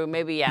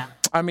 Maybe yeah.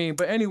 I mean,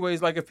 but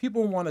anyways, like if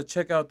people want to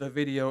check out the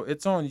video,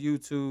 it's on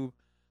YouTube.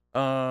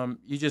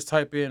 You just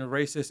type in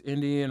racist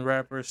Indian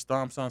rapper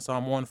stomps on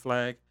Samoan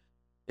flag.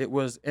 It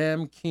was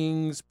M.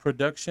 King's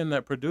production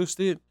that produced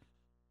it.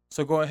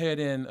 So go ahead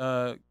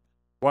and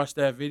watch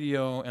that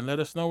video and let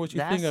us know what you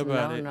think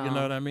about it. You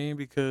know what I mean?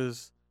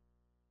 Because,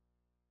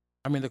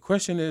 I mean, the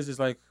question is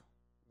like,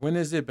 when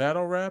is it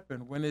battle rap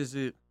and when is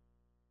it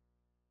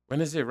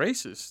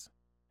racist?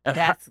 And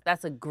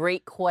that's a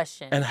great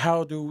question. And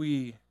how do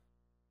we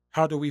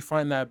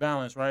find that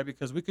balance, right?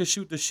 Because we could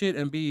shoot the shit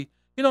and be,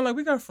 you know, like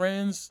we got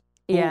friends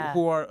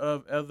who are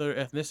of other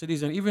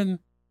ethnicities and even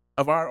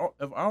of our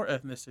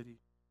ethnicity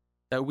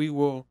that we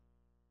will,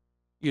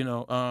 you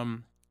know,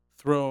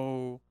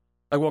 throw,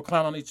 like we'll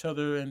clown on each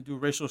other and do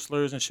racial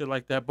slurs and shit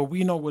like that. But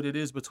we know what it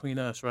is between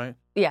us, right?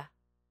 Yeah.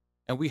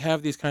 And we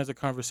have these kinds of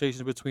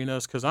conversations between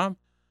us because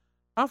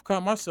I've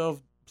caught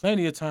myself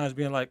plenty of times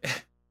being like,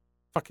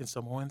 fucking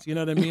Samoans, you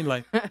know what I mean?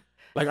 Like,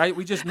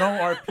 we just know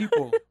our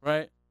people,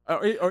 right?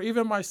 Or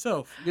even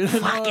myself, you know,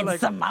 fucking like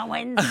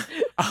Samoans.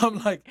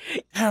 I'm like,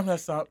 damn,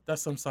 that's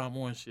some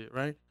Samoan shit,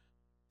 right?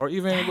 Or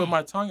even with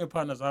my Tongan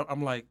partners,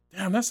 I'm like,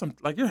 damn, that's some,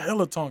 like, you're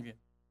hella Tongan.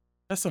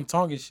 That's some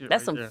Tongan shit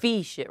That's right some there.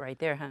 fee shit right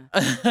there,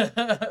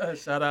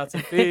 Shout out to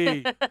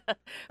Fee. huh?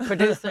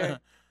 Producer.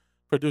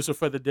 Producer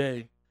for the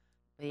day.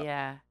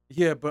 Yeah,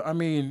 Yeah, but I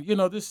mean,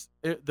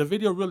 the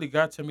video really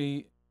got to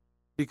me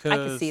I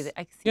can see because, that.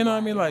 I can see you know what I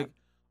why. mean? Yeah. Like,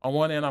 on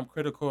one end, I'm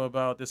critical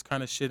about this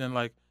kind of shit, and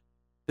like,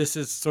 this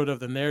is sort of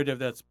the narrative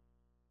that's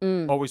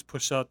Mm, always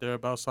pushed out there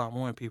about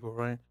Samoan people,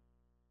 right?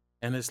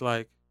 And it's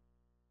like,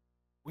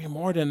 we're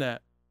more than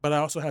that. But I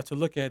also have to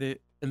look at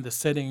it in the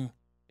setting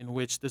in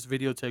which this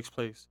video takes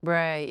place.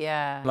 right.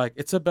 Yeah. Like,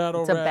 it's a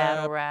battle It's a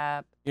battle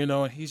rap, rap.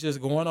 and he's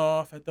just going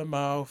off at the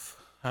mouth.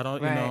 Right.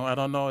 I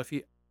don't know if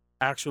he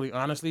actually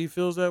honestly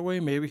feels that way.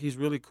 Maybe he's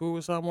really cool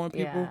with Samoan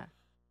people. Yeah.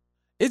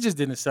 It just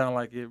didn't sound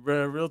like it,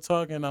 bruh. Real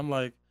talk. And I'm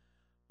like,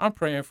 I'm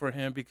praying for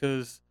him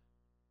because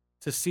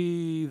to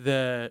see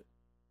that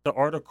the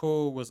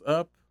article was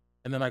up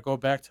and then I go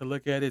back to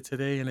look at it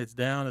today and it's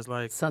down is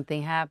like,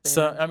 Something so,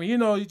 happened. I mean,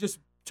 you just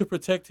to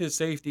protect his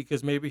safety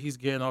because maybe he's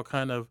getting all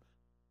kind of,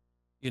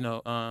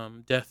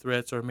 death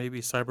threats or maybe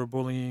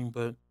cyberbullying.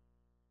 But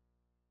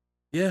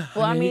yeah, I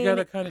Well, I mean, mean,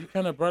 you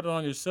kind of brought it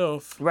on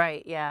yourself.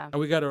 right. Yeah. And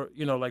we got to,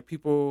 like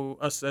people,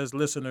 us as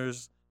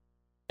listeners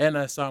and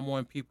as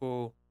Samoan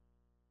people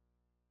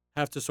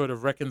have to sort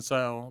of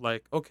reconcile,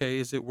 like, okay,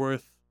 is it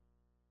worth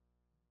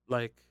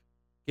like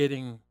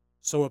getting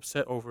so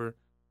upset over,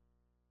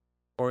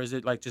 or is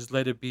it like just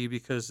let it be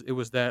because it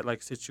was that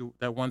like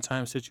that one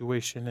time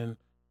situation and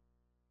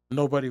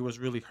nobody was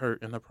really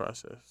hurt in the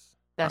process.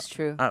 I, That's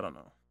true. I don't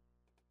know.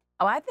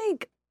 Oh,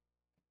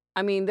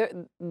 I mean,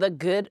 the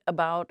good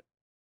about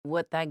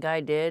what that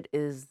guy did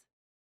is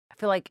I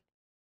feel like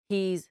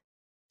he's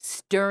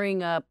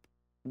stirring up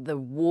the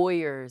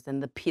warriors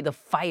and the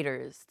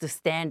fighters to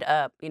stand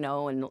up,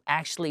 and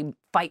actually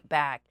fight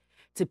back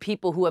to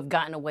people who have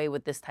gotten away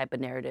with this type of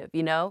narrative.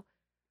 Yeah.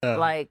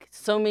 Like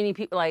so many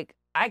people, like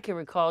I can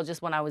recall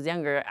just when I was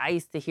younger, I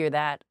used to hear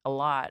that a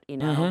lot.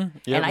 Yeah,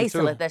 And I me used to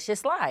too. let that shit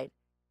slide,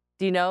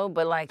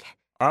 but like,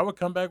 I would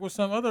come back with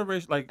some other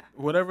race, like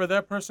whatever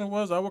that person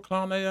was. I would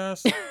clown their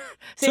ass see,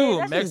 too. that's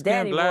just Mexican,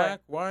 Danny boy.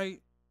 black,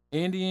 white,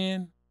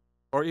 Indian,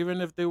 or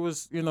even if they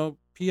was,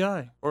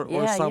 PI or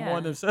Yeah, someone yeah.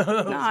 themselves.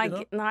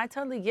 No, I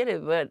totally get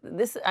it. But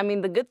I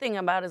mean, the good thing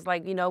about it is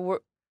like,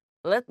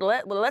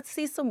 let's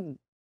see some.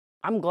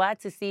 I'm glad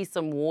to see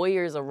some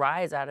warriors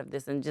arise out of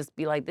this and just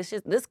be like,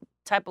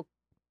 type of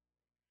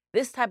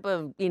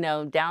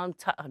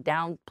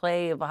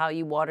downplay of how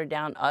you water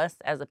down us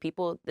as a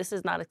people. This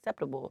is not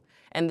acceptable,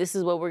 and this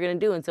is what we're gonna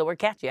do until we're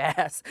catch your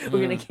ass.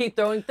 We're gonna keep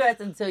throwing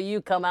threats until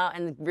you come out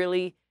and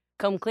really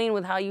come clean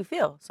with how you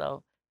feel.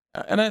 So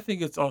And I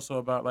think it's also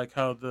about like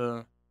how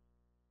the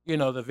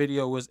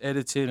video was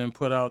edited and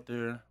put out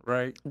there,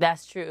 right?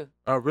 that's true.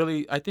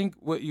 Really, I think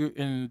what you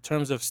in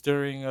terms of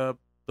stirring up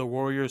the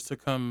warriors to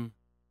come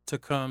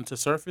to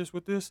surface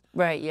with this.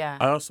 Right? Yeah,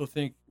 I also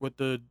think what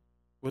the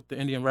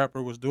Indian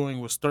rapper was doing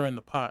was stirring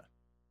the pot.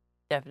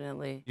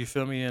 definitely. You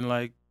feel me? And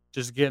like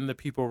just getting the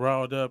people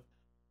riled up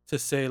to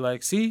say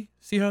like, see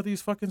how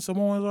these fucking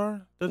Samoans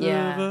are. Da, da, da,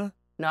 Yeah. da.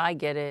 No, I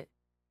get it.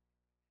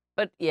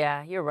 But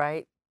yeah, you're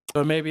right.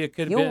 But maybe it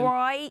could have You're been.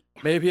 right.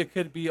 Maybe it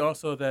could be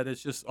also that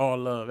it's just all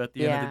love at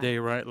the end of Yeah. the day,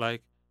 right?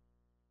 Like,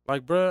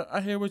 bruh, I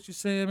hear what you're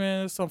saying,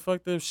 man. It's some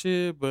fucked up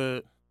shit,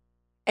 but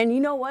And you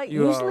know what?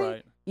 you all Usually,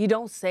 right. you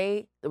don't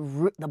say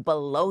the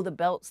below the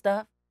belt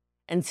stuff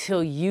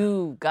until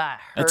you got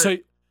hurt Until,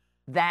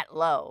 that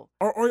low.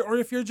 or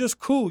if you're just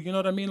cool, you know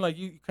what I mean? Like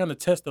you kind of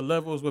test the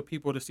levels with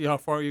people to see how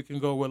far you can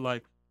go with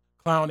like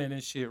clowning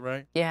and shit,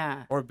 right?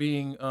 Yeah. Or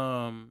being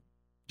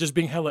just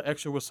being hella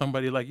extra with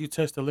somebody. Like you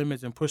test the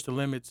limits and push the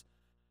limits,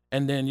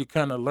 and then you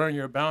kind of learn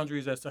your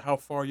boundaries as to how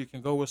far you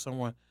can go with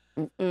someone.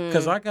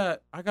 Because Mm-mm.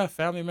 I got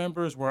family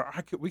members where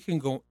we can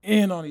go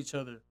in on each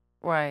other.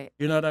 Right.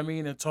 You know what I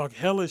mean? And talk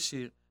hella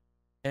shit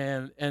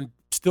and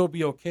still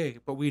be okay.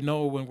 But we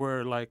know when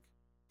we're like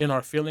in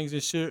our feelings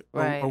and shit,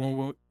 Right.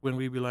 or when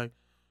we be like,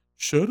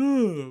 shut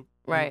up,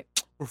 Right.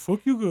 or fuck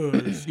you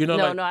guys. No,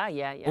 like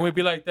yeah, when we yeah.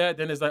 be like that,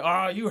 then it's like,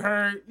 oh, you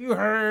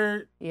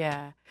hurt.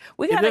 Yeah.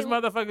 We If this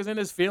gotta motherfucker's in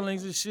his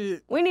feelings and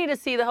shit. we need to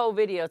see the whole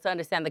video to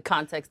understand the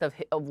context of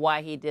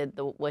why he did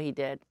what he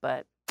did.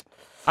 But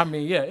I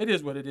mean, yeah, it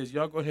is what it is.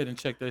 Y'all go ahead and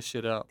check that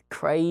shit out.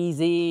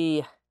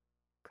 crazy.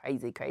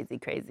 Crazy, crazy,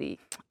 crazy.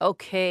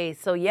 Okay,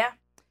 so yeah.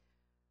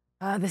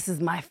 This is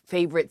my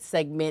favorite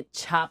segment,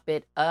 Chop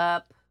It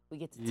Up. We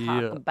get to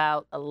talk Yeah.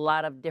 about a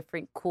lot of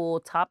different cool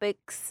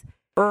topics.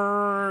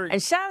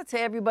 And shout out to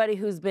everybody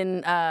who's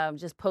been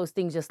just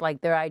posting just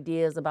like their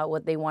ideas about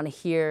what they want to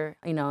hear,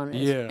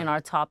 Yeah. in our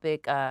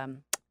topic. We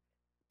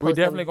Post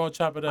them definitely gonna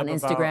chop it up on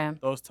about Instagram.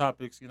 those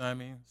topics, you know what I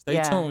mean? Stay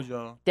Yeah. tuned,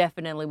 y'all.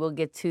 Definitely, we'll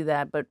get to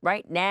that. But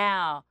right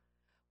now,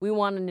 we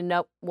wanted to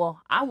know. Well,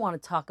 I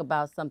want to talk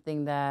about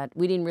something that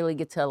we didn't really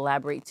get to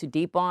elaborate too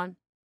deep on.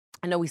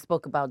 I know we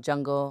spoke about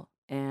Jungle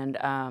and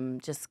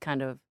just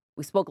kind of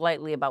we spoke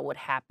lightly about what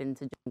happened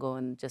to Jungle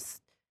and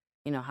just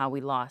how we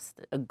lost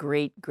a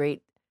great,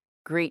 great,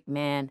 great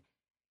man.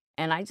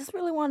 And I just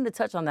really wanted to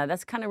touch on that.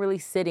 That's kind of really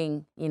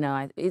sitting.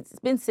 It's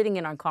been sitting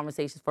in our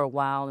conversations for a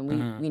while, and we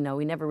Mhm.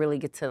 we never really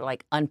get to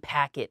like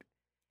unpack it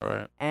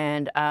Right.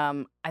 And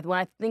when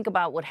I think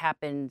about what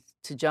happened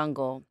to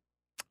Jungle,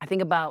 I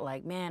think about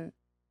like, man,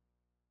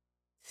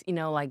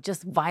 like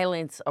just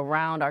violence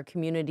around our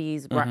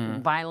communities,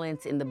 Mhm.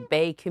 violence in the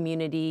Bay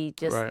community.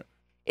 Just Right.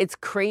 it's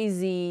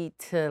crazy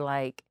to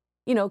like,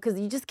 because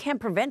you just can't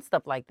prevent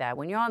stuff like that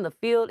when you're on the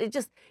field. It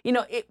just,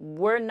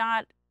 we're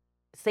not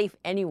safe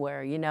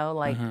anywhere.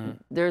 Like Mhm.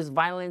 there's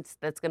violence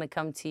that's gonna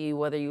come to you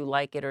whether you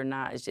like it or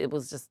not. It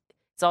was just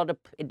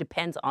it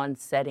depends on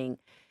setting.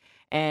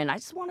 And I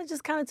just want to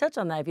just kind of touch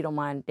on that if you don't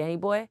mind, Danny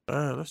boy.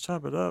 Let's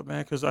chop it up,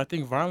 man, because I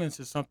think violence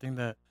is something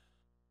that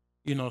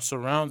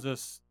surrounds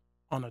us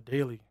on a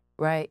daily.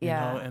 Right? You know,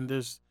 Yeah. and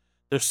there's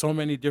so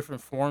many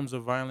different forms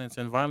of violence,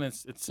 and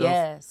violence itself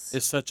Yes.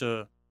 is such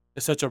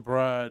a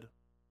broad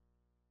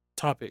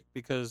topic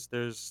because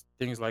there's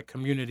things like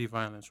community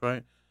violence,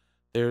 right?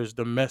 There's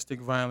domestic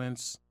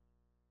violence.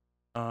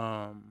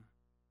 Um,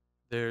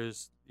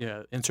 there's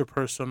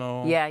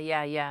interpersonal, Yeah.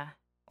 Yeah. Yeah.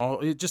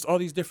 just all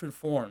these different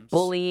forms.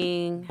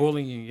 Bullying.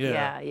 Bullying, yeah,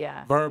 Yeah.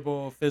 Yeah.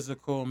 verbal,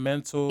 physical,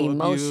 mental abuse,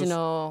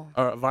 Emotional.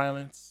 or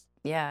violence.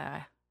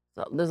 Yeah.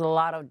 So there's a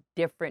lot of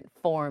different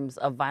forms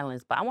of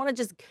violence, but I want to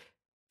just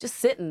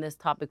sit in this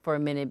topic for a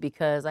minute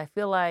because I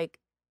feel like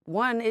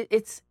one,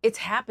 it's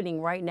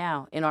happening right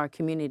now in our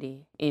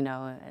community, and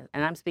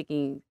I'm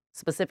speaking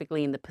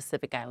specifically in the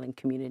Pacific Island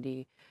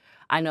community.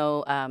 I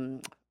know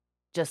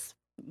just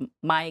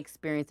my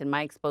experience and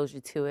my exposure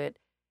to it,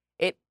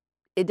 it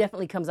it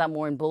definitely comes out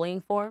more in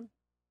bullying form,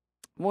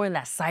 more in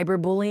that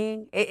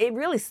cyberbullying. It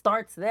really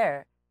starts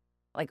there,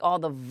 like all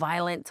the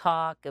violent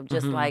talk of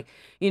just Mhm. like,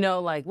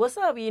 like, what's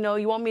up? You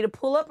want me to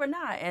pull up or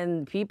not?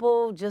 And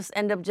people just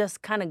end up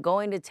just kind of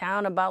going to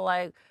town about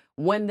like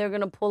when they're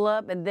going to pull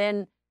up. And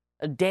then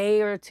a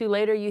day or two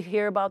later, you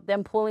hear about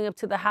them pulling up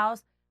to the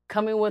house,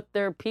 coming with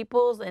their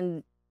peoples,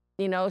 and,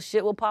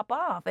 shit will pop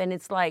off. And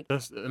it's like,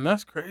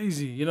 That's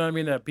crazy. You know what I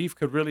mean? That beef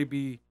could really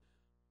be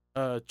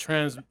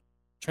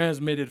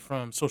transmitted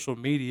from social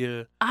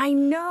media I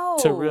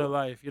to real know.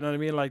 life. You know what I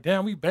mean? Like,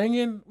 damn, we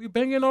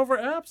banging over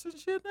apps and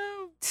shit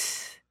now.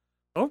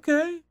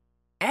 Okay.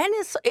 And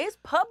it's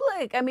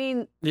public. I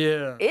mean,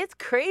 Yeah. it's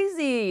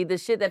crazy the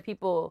shit that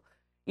people,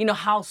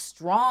 how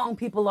strong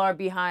people are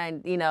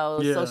behind, Yeah.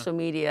 social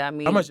media. I How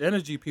mean, much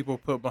energy people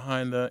put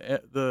behind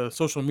the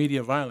social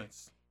media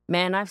violence.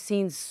 man, I've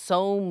seen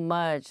so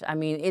much. I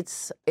mean,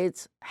 it's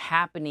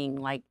happening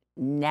like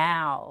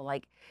now.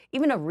 Like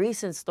even a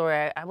recent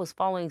story, I was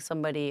following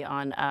somebody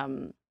on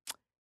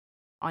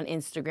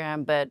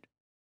Instagram, but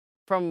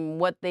from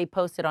what they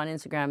posted on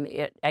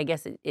Instagram, I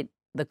guess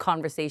the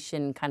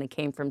conversation kind of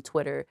came from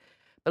Twitter.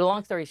 But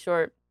long story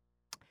short,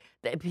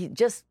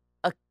 just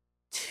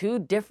two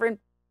different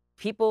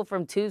people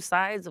from two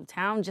sides of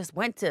town just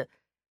went to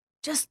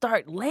just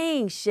start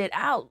laying shit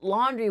out.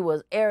 Laundry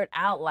was aired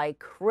out like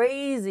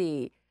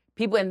crazy.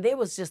 People, and they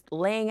was just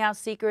laying out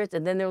secrets.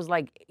 And then there was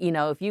like,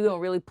 if you don't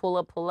really pull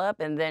up.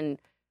 And then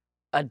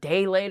a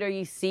day later,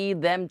 you see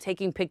them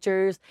taking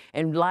pictures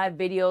and live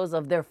videos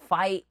of their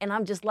fight. And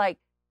I'm just like,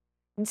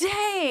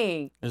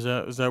 dang, Is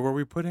that where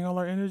we're putting all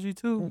our energy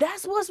to?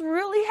 that's what's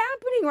really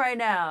happening right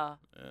now.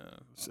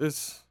 Yeah.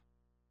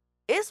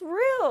 It's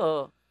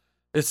real.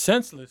 It's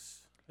senseless.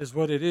 Is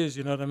what it is.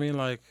 You know what I mean?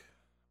 Like,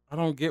 I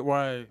don't get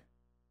why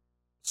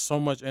so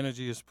much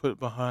energy is put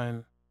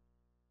behind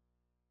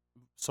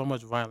so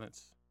much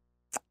violence.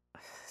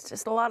 It's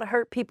just a lot of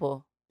hurt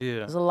people. Yeah.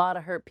 There's a lot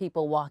of hurt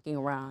people walking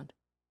around.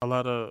 A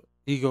lot of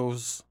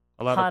egos,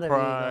 a lot of Lot of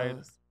pride.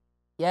 egos.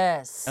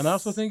 Yes. And I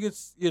also think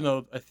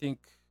I think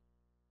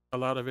a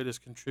lot of it is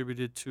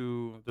contributed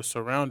to the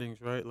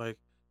surroundings, right? Like,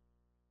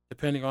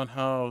 depending on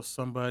how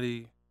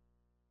somebody,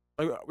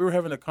 like, we were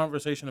having a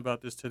conversation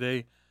about this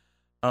today.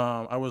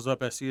 I was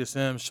up at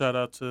CSM. Shout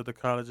out to the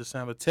College of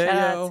San Shout out to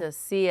Mateo, the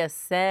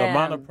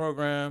MANA CSM.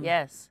 program.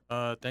 Yes.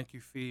 Thank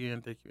you, Fee,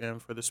 and thank you, Em,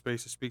 for the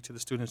space to speak to the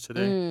students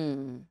today.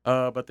 Mm.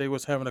 But they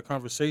was having a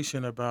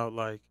conversation about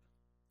like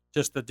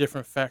just the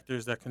different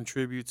factors that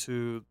contribute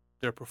to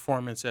their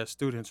performance as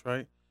students,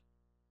 right?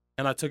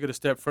 And I took it a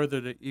step further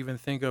to even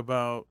think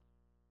about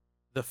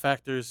the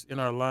factors in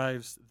our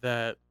lives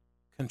that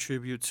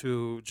contribute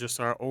to just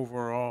our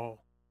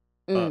overall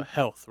Mm.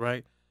 health,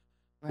 right?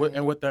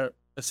 Right. What that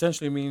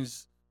essentially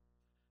means,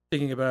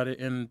 thinking about it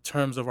in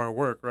terms of our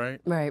work,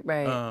 right? Right.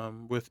 Right.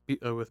 With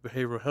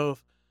behavioral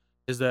health,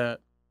 is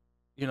that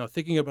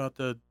thinking about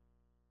the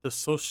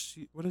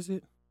social, what is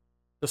it?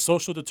 The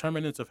social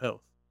determinants of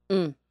health,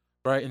 Mm.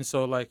 right? And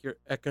so like your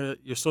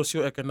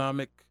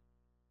socioeconomic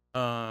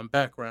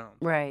background,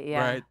 Right. Yeah.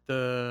 right?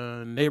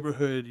 The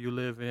neighborhood you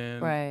live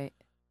in, Right.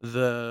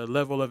 the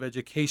level of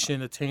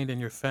education attained in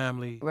your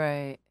family,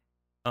 Right.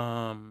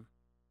 um,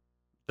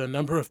 the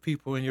number of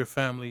people in your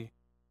family,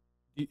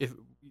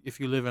 if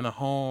you live in a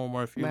home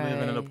or if you live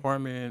in an Right.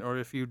 apartment or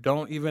if you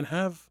don't even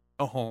have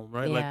a home,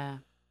 right? Like Yeah.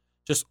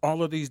 just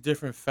all of these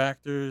different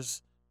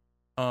factors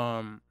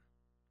um,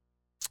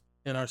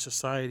 in our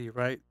society,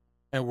 right?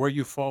 And where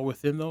you fall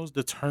within those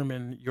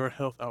determine your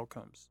health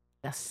outcomes,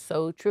 That's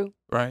so true.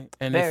 right?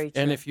 Very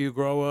true. If you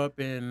grow up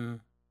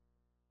in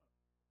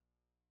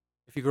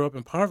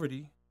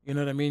poverty, You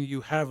know what I mean?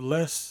 You have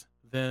less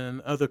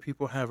than other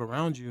people have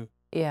around you,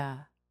 Yeah.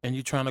 and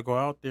you're trying to go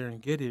out there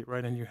and get it,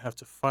 right? And you have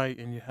to fight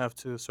and you have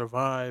to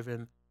survive,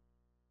 and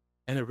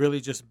it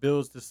really just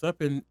builds this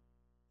up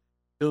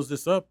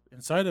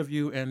inside of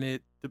you, and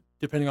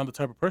depending on the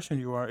type of person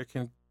you are, it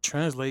can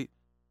translate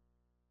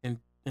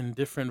in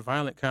different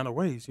violent kind of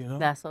ways, you know?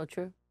 That's so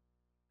true.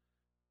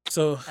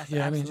 So, That's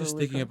yeah, I mean, just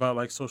absolutely thinking true. about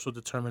like social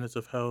determinants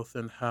of health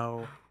and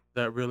how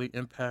that really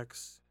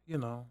impacts,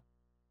 the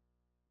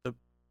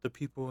the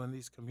people in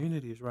these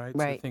communities, right? To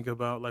Right. think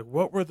about like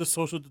what were the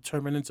social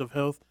determinants of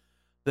health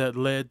that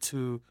led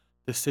to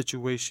the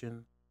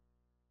situation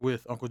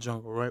with Uncle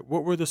Jungle, right?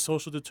 What were the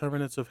social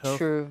determinants of health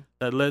True.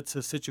 that led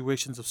to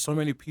situations of so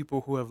many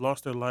people who have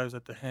lost their lives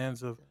at the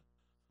hands of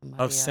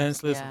Somebody else.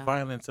 senseless Yeah.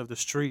 violence of the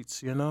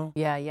streets, you know?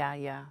 Yeah. Yeah.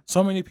 Yeah.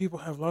 So many people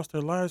have lost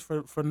their lives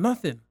for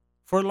nothing.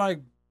 For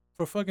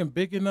fucking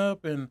bigging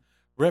up and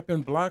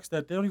repping blocks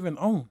that they don't even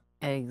own.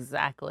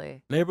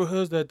 Exactly.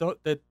 Neighborhoods that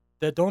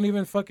don't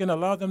even fucking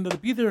allow them to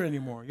be there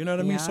anymore. You know what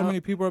I mean? So Yep. many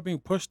people are being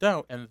pushed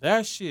out. And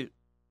that shit,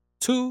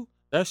 too,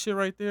 that shit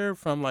right there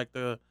from like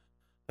the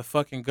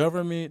fucking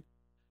government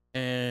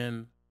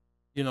and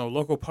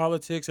local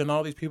politics and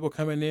all these people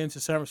coming into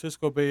San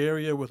Francisco Bay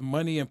Area with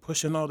money and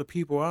pushing all the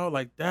people out,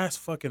 like that's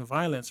fucking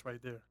violence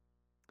right there.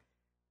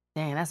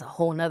 Dang, that's a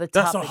whole nother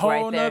That's a topic right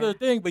whole nother there.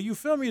 thing, but you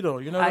feel me though,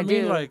 you know what I I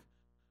mean? do.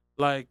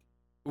 Like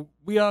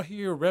we out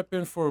here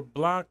repping for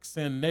blocks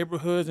and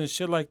neighborhoods and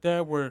shit like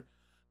that where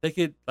they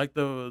could like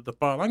the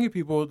Palangi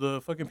people,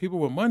 the fucking people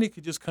with money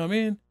could just come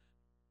in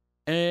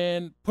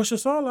and push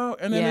us all out.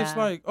 And then it's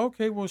Yeah. like,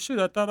 okay, well shit,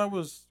 I thought I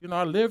was,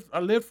 I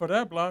lived for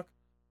that block,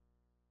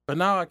 but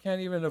now I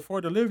can't even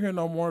afford to live here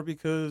no more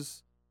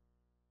because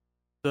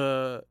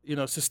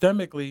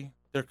systemically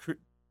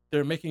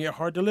they're making it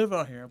hard to live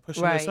out here and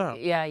pushing us Right. out.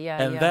 Yeah.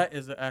 Yeah. And Yeah. that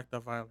is an act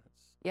of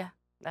violence Yeah.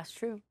 That's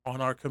true. on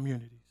our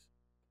communities.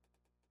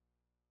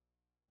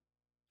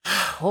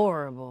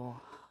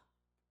 Horrible.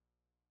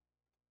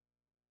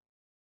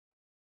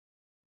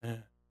 Yeah.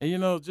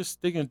 And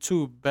just thinking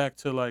too back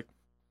to like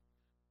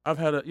I've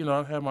had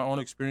my own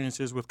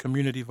experiences with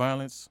community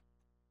violence.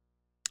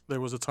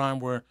 There was a time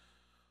where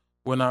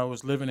when I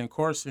was living in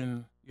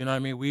Carson, you know what I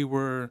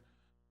mean,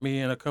 me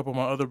and a couple of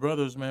my other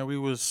brothers, man, we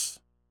was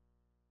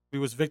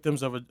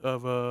victims of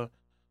a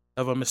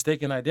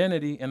mistaken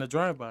identity and a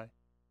drive-by.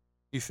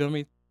 You feel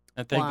me?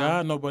 And thank Wow.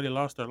 God nobody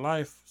lost their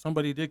life.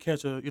 Somebody did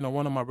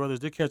one of my brothers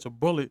did catch a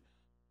bullet,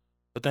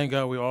 but thank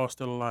God we're all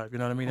still alive. You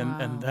know what I mean?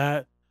 And Wow.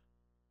 that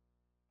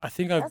I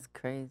think I've That's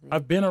crazy.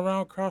 I've been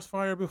around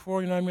crossfire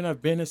before. You know what I mean?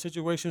 I've been in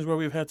situations where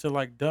we've had to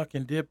like duck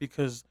and dip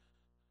because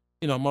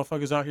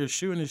motherfuckers out here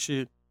shooting and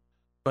shit.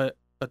 But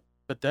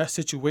that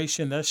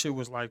situation, that shit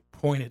was like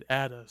pointed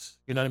at us.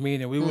 You know what I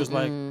mean? And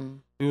Mm-mm.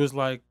 we was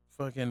like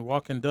fucking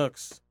walking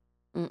ducks,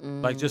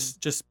 like Mm-mm.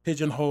 just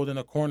pigeonholed in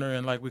a corner,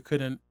 and like we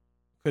couldn't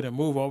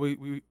move. All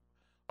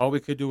we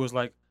could do was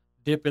like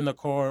dip in the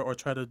car or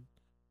try to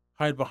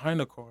hide behind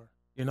the car.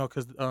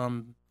 Because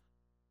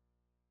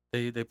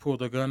they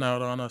pulled a gun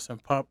out on us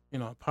and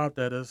popped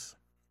at us.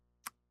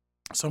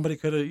 Somebody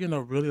could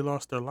have really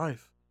lost their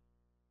life,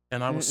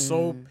 and I was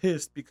so Mm-mm.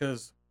 pissed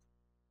because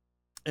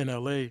in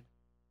LA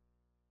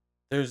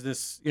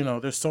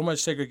there's so much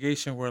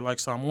segregation where like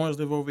Samoans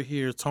live over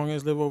here,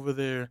 Tongans live over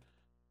there,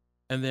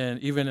 and then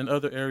even in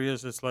other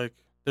areas it's like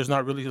there's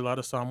not really a lot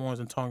of Samoans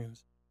and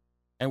Tongans.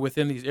 And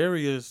within these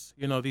areas,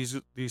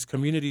 these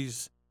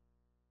communities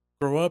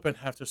grow up and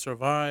have to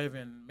survive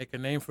and make a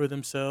name for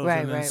themselves, Right.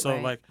 and then Right. so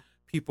Right. like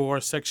people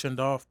are sectioned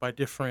off by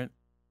different,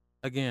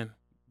 again,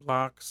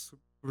 blocks,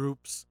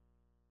 groups,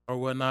 or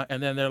whatnot,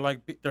 and then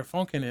they're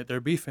funking it, they're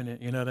beefing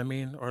it, you know what I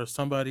mean? Or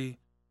somebody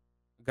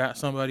got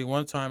somebody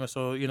one time, and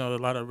so a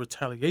lot of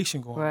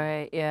retaliation going on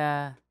Right.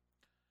 Yeah.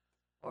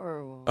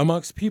 Horrible.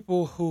 amongst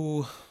people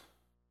who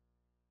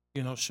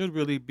should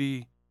really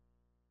be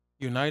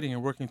uniting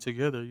and working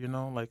together.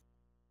 Like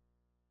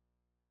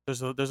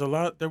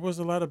there was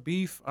a lot of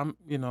beef. I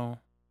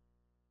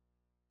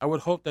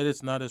would hope that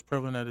it's not as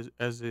prevalent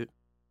as it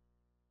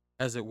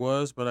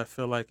was, but I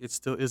feel like it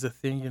still is a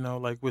thing.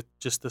 Like with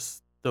just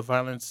the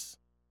violence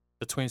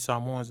between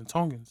Samoans and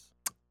Tongans.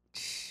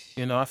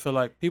 I feel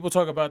like people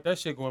talk about that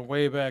shit going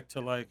way back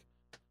to like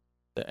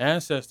the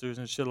ancestors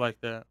and shit like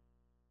that.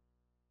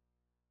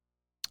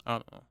 I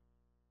don't know.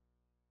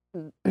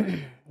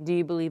 Do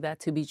you believe that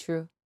to be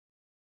true?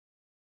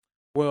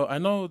 Well, I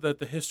know that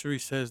the history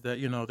says that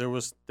there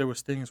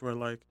was things where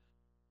like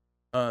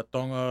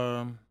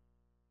Tonga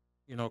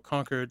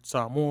conquered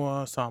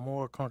Samoa,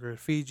 Samoa conquered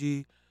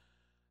Fiji.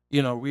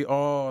 We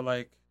all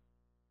like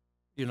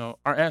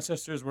our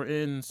ancestors were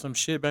in some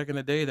shit back in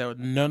the day that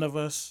none of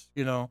us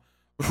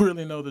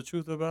really know the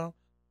truth about,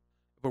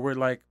 but we're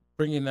like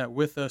bringing that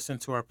with us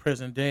into our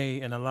present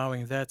day and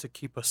allowing that to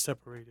keep us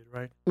separated,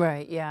 right?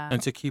 Right. Yeah. And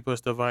to keep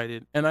us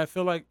divided. And I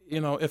feel like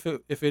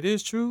if it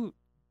is true,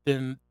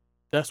 then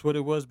that's what it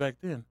was back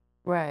then.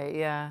 Right.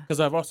 Yeah. Because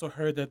I've also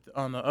heard that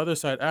on the other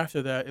side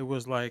after that, it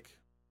was like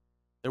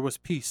there was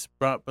peace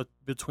brought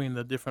between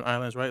the different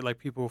islands, right? Like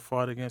people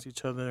fought against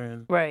each other,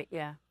 and Right.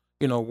 Yeah.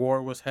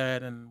 war was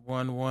had and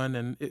won,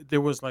 and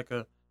there was like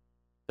a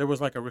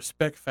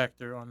respect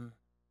factor on,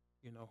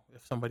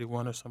 if somebody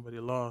won or somebody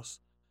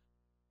lost.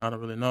 I don't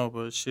really know,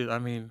 but shit, I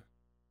mean,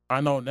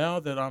 I know now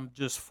that I'm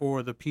just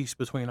for the peace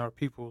between our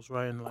peoples,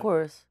 right? And Of like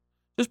course.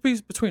 just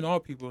peace between all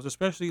peoples,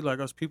 especially like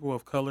us people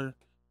of color.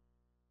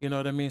 You know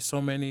what I mean?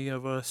 So many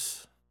of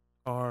us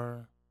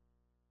are,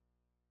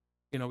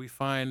 we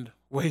find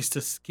ways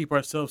to keep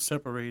ourselves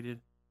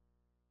separated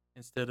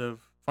instead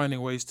of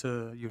finding ways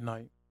to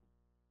unite.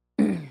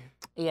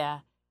 Yeah.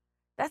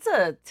 That's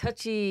a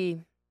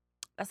touchy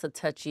that's a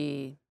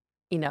touchy,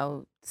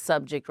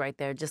 subject right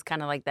there. Just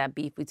kind of like that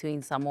beef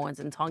between Samoans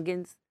and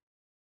Tongans,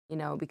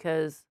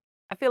 because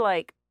I feel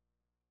like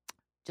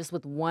just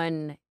with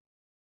one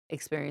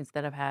experience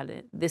that I've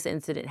had, this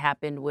incident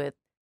happened with,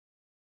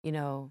 you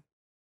know,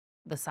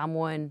 the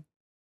Samoan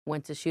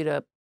went to shoot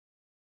up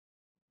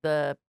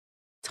the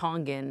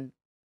Tongan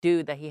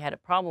dude that he had a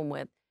problem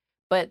with,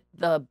 but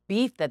the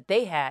beef that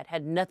they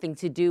had nothing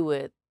to do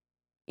with,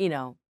 you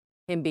know,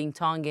 him being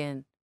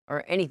Tongan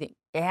or anything.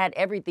 It had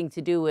everything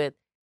to do with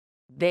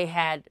they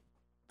had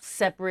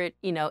separate,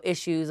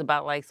 issues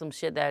about like some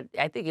shit that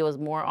I think it was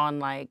more on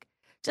like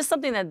just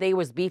something that they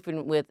was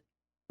beefing with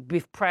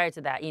prior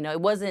to that. It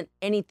wasn't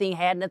anything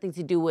had nothing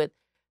to do with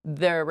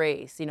their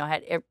race.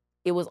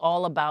 It was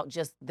all about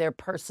just their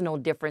personal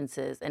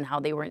differences and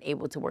how they weren't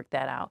able to work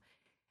that out.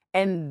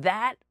 And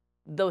that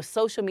the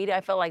social media,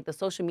 I felt like the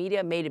social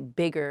media made it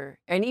bigger,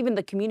 and even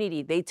the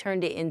community, they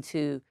turned it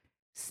into,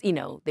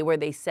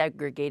 they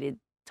segregated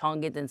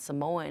Tongans and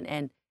Samoan.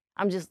 And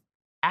I'm just,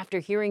 after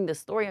hearing the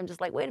story, I'm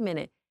just like, wait a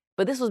minute,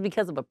 but this was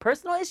because of a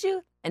personal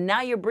issue, and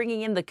now you're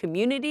bringing in the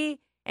community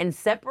and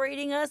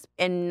separating us,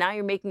 and now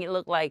you're making it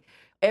look like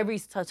every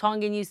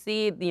Tongan you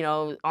see,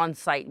 on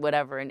site,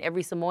 whatever, and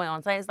every Samoan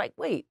on site. It's like,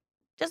 wait,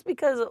 just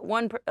because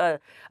a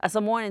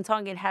Samoan and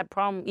Tongan had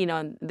problem,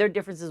 and their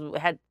differences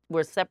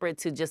were separate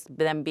to just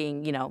them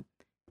being,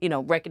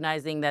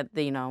 recognizing that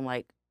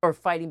like, or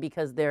fighting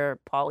because they're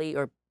poly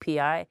or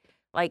PI,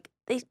 like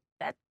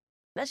that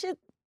that shit.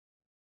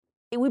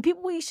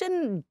 We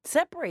shouldn't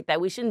separate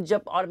that. We shouldn't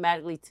jump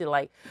automatically to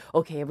like,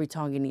 okay, every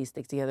Tongan needs to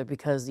stick together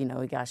because he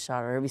got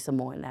shot, or every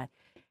Samoan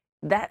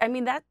that I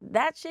mean that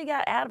shit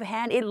got out of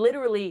hand. It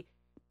literally,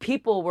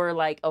 people were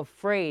like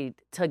afraid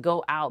to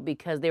go out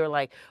because they were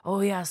like, oh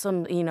yeah,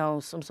 some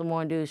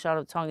Samoan dude shot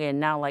up Tonga, and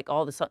now like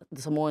all the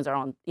Samoans are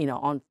on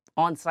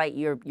on site.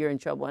 You're in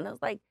trouble. And I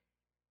was like,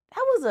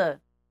 that was a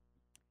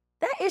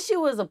that issue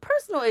was a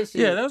personal Yeah, issue.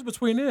 that was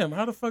between them.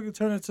 How the fuck it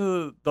turned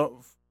into the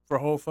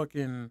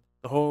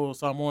whole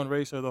Samoan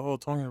race or the whole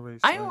Tongan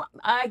race? I Like, don't.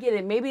 I get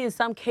it. Maybe in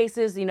some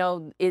cases,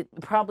 it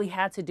probably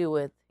had to do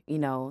with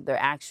their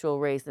actual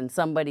race, and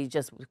somebody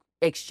just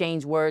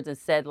exchanged words and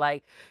said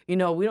like, we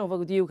don't fuck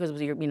with you because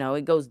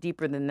it goes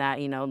deeper than that.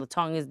 The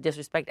tongue is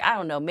disrespect. I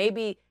don't know.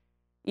 Maybe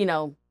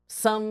in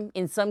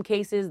some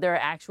cases there are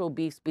actual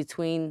beefs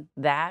between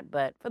that,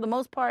 but for the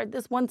most part,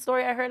 this one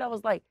story I heard, I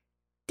was like,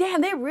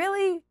 damn, they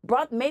really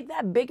made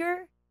that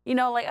bigger.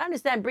 Like, I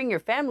understand bring your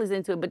families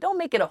into it, but don't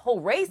make it a whole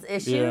race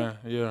issue. yeah,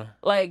 yeah.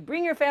 Like,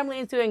 bring your family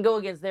into it and go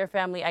against their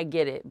family. I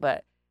get it.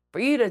 But for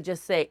you to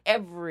just say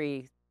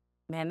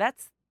man,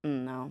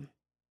 no.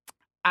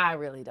 I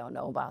really don't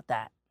know about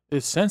that.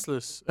 It's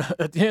senseless.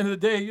 At the end of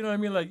the day, you know what I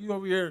mean? Like you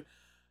over here,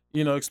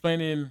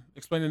 explaining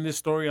this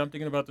story. I'm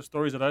thinking about the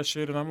stories that I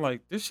shared, and I'm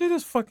like, this shit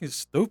is fucking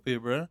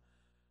stupid, bruh.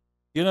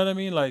 You know what I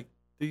mean? Like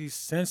these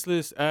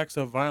senseless acts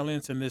of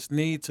violence and this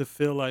need to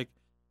feel like,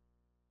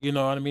 you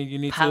know what I mean? You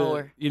need to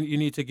Power. you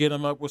need to get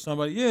them up with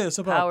somebody. Yeah, it's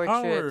about Power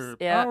trips. power,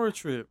 Yeah. power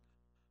trip.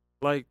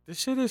 Like this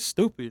shit is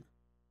stupid.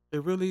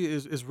 It really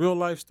is. It's real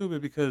life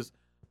stupid because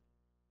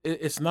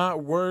it's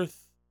not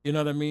worth. You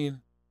know what I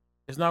mean?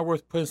 It's not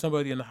worth putting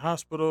somebody in the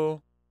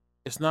hospital.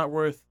 It's not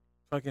worth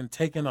fucking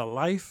taking a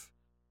life.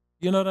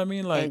 You know what I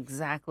mean? Like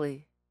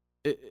Exactly.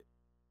 it,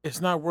 it's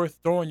not worth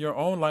throwing your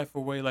own life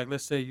away. Like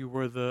let's say you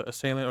were the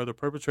assailant or the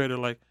perpetrator.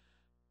 Like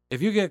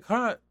if you get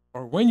caught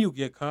or when you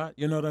get caught,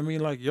 you know what I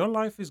mean? Like your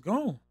life is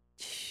gone.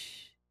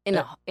 In And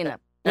a and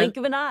blink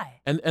of an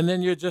eye. and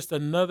then you're just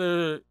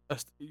another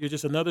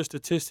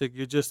statistic.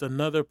 You're just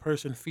another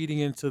person feeding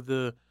into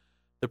the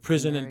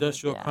prison Narrative.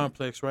 industrial Yeah.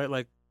 complex, right?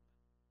 Like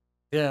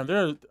yeah,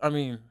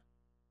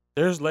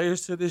 there's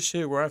layers to this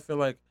shit where I feel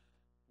like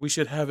we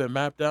should have it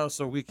mapped out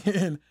so we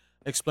can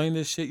explain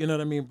this shit, you know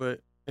what I mean?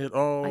 But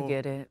I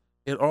get it.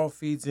 it all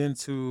feeds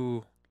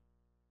into,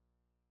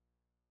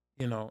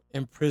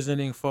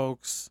 imprisoning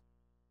folks,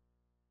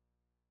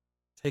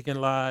 taking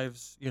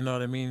lives, you know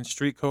what I mean?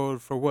 Street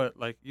code for what?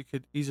 Like you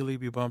could easily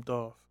be bumped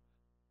off.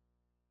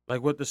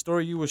 Like what the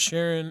story you were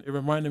sharing, it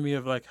reminded me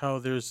of like how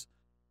there's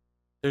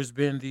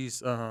been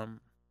these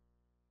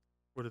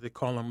what do they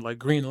call them? Like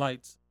green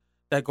lights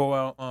that go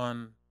out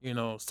on,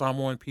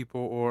 Samoan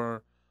people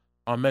or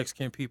on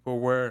Mexican people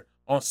where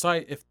on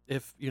site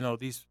if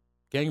these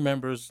gang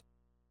members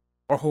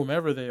or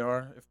whomever they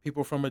are, if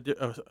people from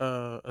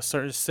a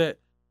certain set,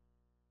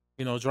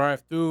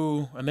 drive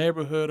through a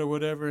neighborhood or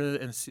whatever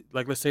and see,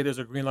 like let's say there's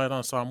a green light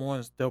on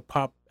Samoans, they'll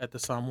pop at the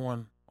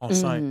Samoan on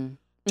site. Mhm.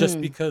 just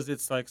Mm. because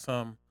it's like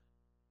some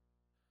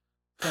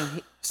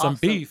some Awesome.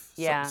 beef,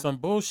 Yeah. some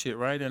bullshit,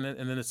 right? And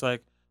then it's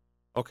like,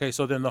 okay,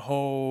 so then the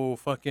whole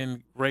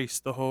fucking race,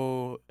 the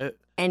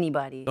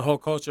Anybody. whole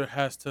culture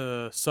has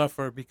to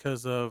suffer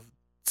because of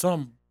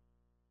some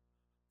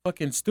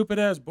fucking stupid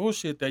ass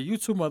bullshit that you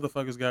two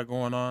motherfuckers got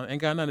going on.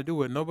 Ain't got nothing to do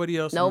with nobody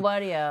else,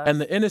 Nobody and else.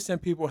 the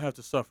innocent people have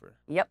to suffer.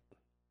 Yep.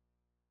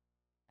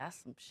 That's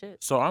some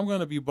shit. So I'm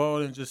gonna be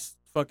bold and just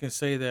fucking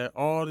say that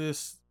all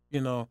this,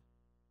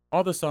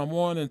 all the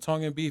Samoan and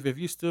Tongan beef, if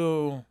you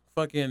still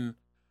fucking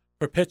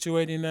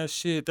perpetuating that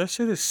shit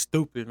is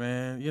stupid,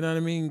 man. You know what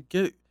I mean?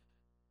 Get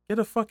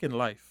a fucking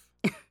life.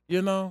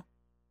 You know?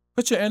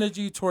 Put your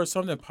energy towards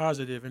something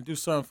positive and do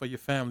something for your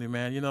family,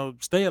 man.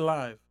 Stay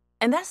alive.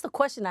 And that's the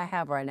question I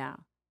have right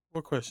now.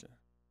 What question?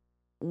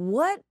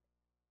 What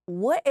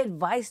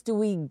advice do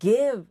we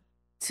give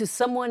to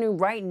someone who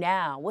right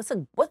now, what's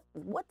a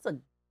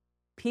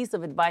piece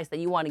of advice that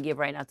you want to give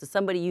right now to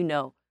somebody you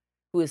know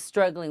who is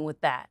struggling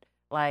with that?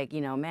 Like,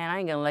 man, I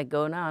ain't gonna let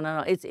go.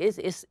 No.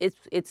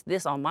 It's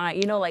this on my,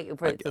 like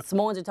for I, the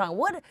Samoans are talking.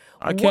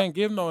 I What? can't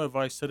give no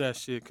advice to that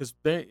shit because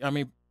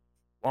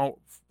well,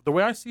 the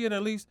way I see it,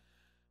 at least,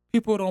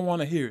 people don't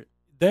want to hear it.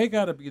 They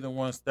got to be the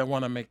ones that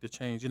want to make the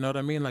change. You know what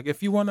I mean? Like,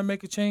 if you want to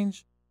make a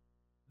change,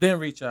 then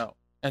reach out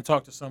and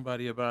talk to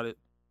somebody about it.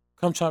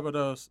 Come chop it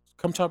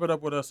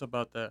up with us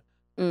about that.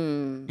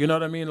 Mm, You know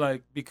what I mean?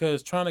 Like,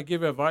 because trying to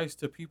give advice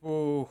to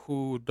people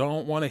who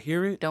don't want to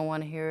hear it, don't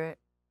want to hear it.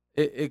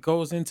 it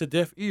goes into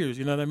deaf ears.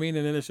 You know what I mean?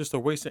 And then it's just a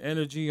waste of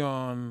energy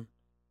on.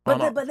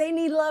 But they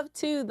need love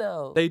too,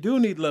 though. They do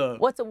need love.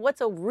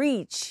 What's a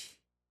reach?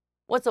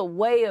 What's a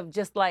way of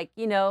just like,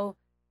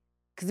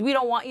 because we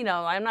don't want,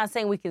 I'm not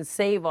saying we can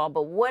save all,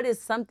 but what is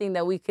something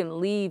that we can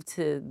leave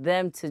to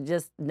them to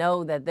just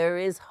know that there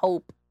is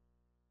hope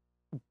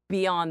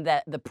beyond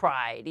the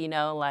pride,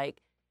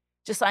 like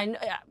just I know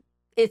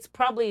it's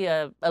probably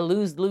a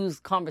lose-lose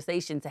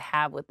conversation to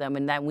have with them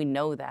and that we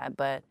know that,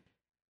 but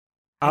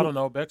I don't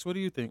know, Bex, what do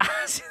you think?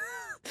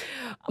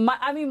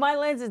 my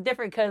lens is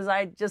different because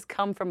I just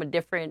come from a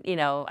different,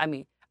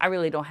 I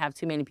really don't have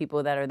too many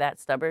people that are that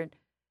stubborn.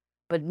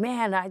 But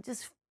man,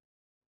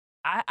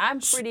 I'm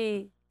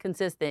pretty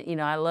consistent.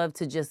 I love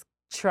to just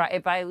try.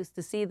 If I was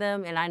to see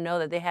them and I know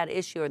that they had an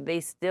issue or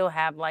they still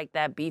have like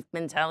that beef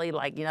mentality,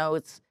 like,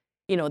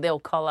 they'll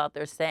call out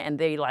their set and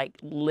they like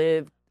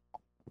live,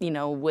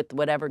 with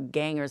whatever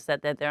gang or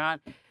set that they're on.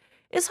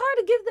 It's hard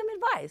to give them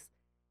advice.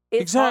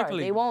 It's exactly.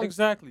 hard. They won't.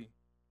 Exactly.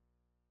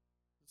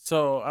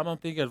 So I don't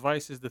think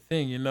advice is the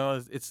thing,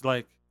 It's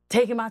like,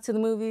 Take them out to the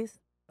movies.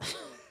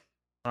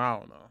 I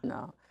don't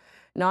know.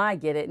 No, I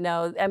get it.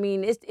 No, I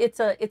mean it's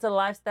a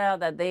lifestyle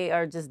that they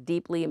are just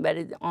deeply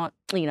embedded on,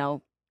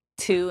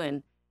 to,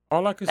 and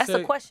All I could that's say,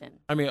 the question.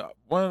 I mean,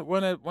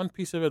 one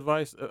piece of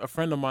advice, a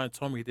friend of mine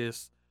told me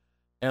this,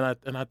 and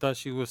I thought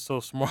she was so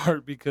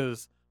smart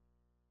because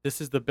this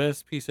is the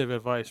best piece of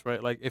advice,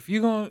 right? Like if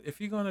you're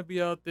gonna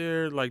be out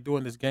there like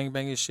doing this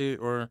gangbanging shit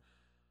or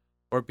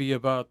be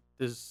about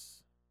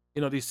this,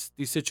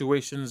 these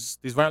situations,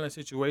 these violent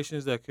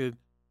situations that could,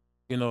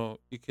 you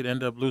could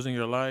end up losing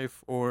your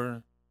life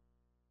or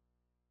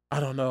I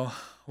don't know,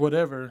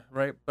 whatever,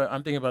 right? But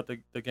I'm thinking about the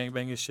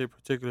gangbanging shit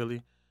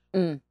particularly.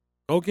 Mm.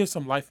 Go get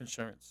some life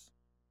insurance.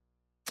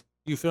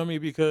 You feel me?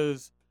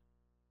 Because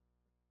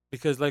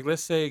like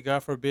let's say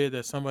God forbid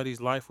that somebody's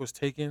life was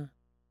taken,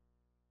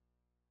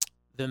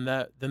 then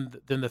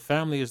the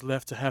family is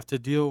left to have to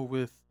deal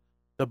with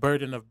the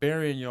burden of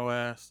burying your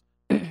ass,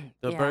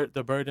 Yeah.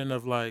 the burden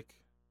of like,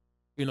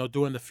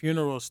 doing the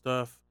funeral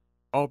stuff,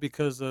 all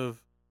because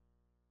of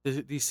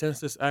these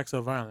senseless acts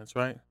of violence,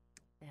 right?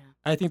 Yeah.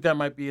 I think that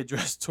might be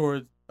addressed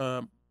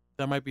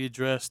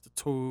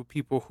to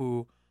people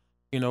who,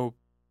 you know,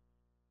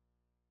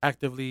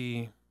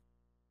 actively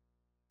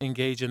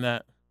engage in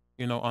that,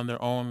 on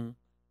their own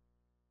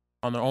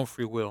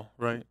free will,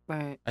 right?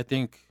 Right. I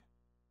think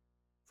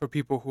for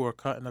people who are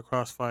caught in the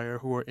crossfire,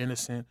 who are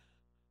innocent,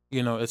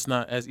 it's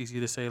not as easy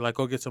to say like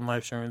go get some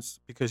life insurance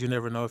because you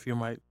never know if you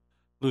might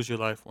lose your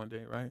life one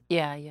day, right?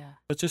 Yeah. Yeah.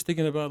 But just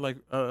thinking about like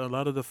a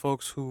lot of the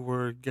folks who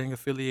were gang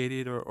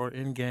affiliated or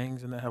in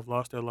gangs and that have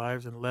lost their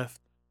lives and left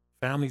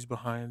families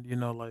behind,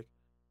 like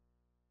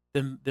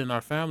then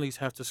our families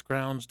have to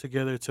scrounge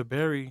together to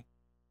bury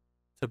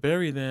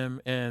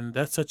them, and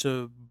that's such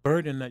a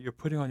burden that you're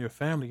putting on your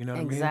family. You know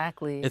what I mean?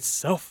 Exactly. It's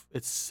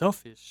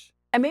selfish.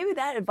 And maybe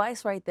that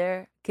advice right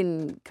there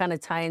can kind of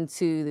tie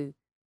into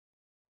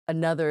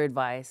another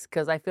advice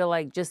because I feel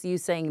like just you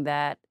saying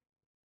that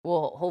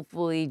will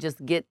hopefully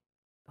just get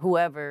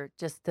whoever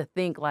just to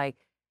think like,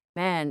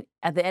 man,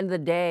 at the end of the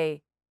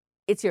day,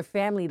 it's your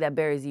family that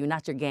buries you,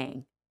 not your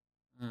gang.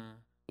 Mm.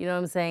 You know what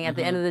I'm saying? At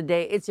the end Mhm. of the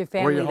day, it's your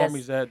Where family your that's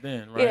homies at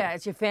then, right? yeah,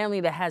 it's your family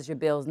that has your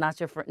bills, not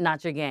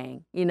your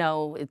gang.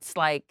 It's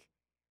like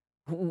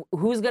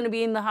who's going to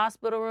be in the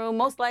hospital room?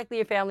 Most likely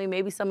your family,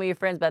 maybe some of your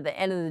friends, but at the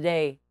end of the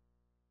day,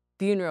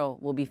 funeral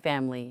will be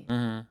family.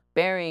 Mhm.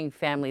 Burying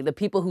family. The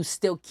people who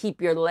still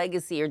keep your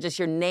legacy or just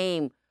your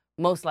name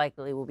most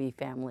likely will be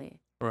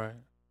family. Right.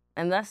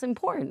 And that's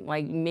important.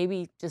 Like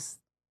maybe just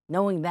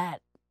knowing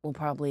that will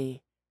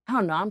probably, I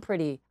don't know,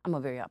 I'm a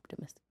very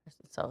optimistic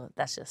person. So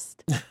that's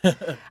just,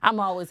 I'm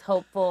always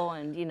hopeful.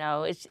 And,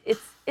 it's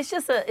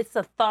just it's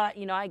a thought,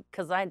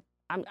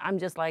 I'm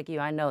just like you.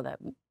 I know that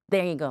they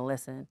ain't going to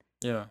listen.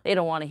 Yeah. They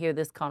don't want to hear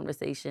this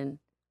conversation.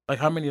 Like,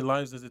 how many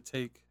lives does it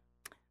take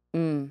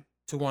Mm,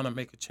 to want to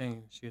make a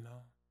change,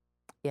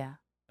 yeah.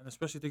 And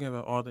especially thinking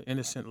about all the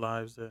innocent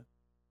lives that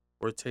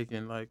were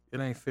taken, like,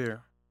 it ain't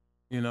fair,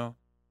 you know?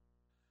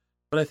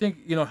 But I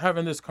think,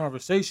 having this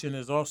conversation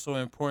is also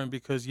important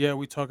because, yeah,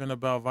 we're talking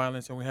about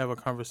violence and we have a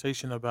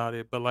conversation about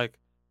it, but, like,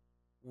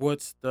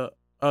 what's the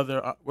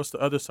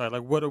other side?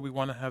 Like, what do we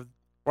want to have?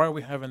 Why are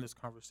we having this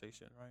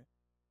conversation, right?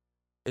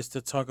 It's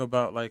to talk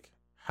about, like,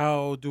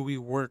 how do we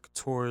work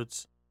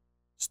towards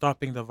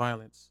stopping the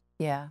violence?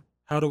 Yeah.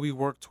 How do we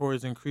work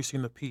towards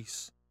increasing the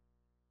peace?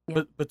 Yeah.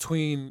 But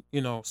between,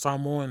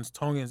 Samoans,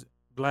 Tongans,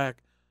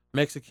 Black,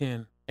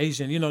 Mexican,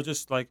 Asian,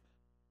 just like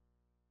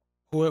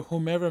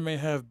whomever may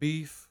have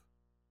beef,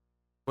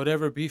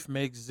 whatever beef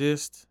may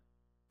exist,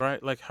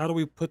 right? Like, how do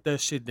we put that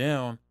shit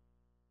down,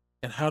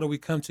 and how do we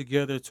come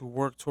together to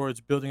work towards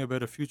building a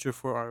better future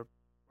for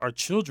our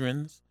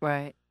children's?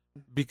 Right.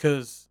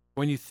 Because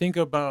when you think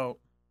about,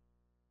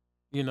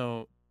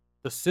 the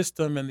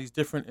system and these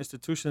different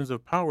institutions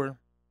of power,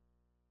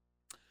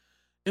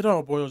 it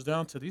all boils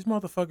down to these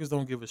motherfuckers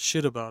don't give a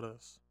shit about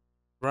us,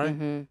 right?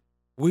 Mm-hmm.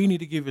 We need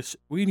to give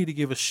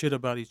a shit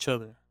about each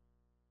other,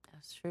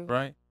 That's true.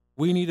 right?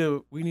 We need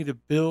to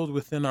build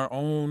within our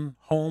own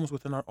homes,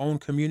 within our own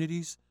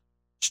communities,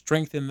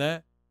 strengthen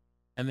that,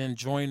 and then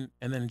join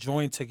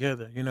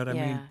together. You know what I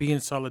mean? Yeah. Be in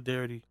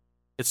solidarity.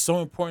 It's so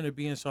important to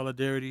be in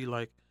solidarity.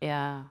 Like,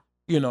 Yeah.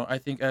 I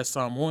think as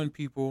Samoan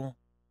people,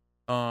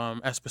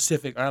 as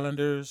Pacific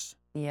Islanders,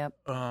 Yep.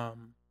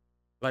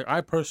 like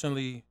I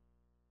personally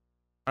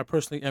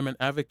am an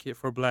advocate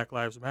for Black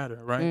Lives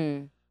Matter, right?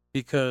 Mm.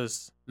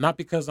 Not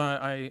because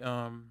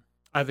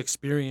I've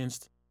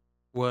experienced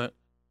what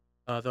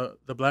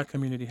the Black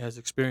community has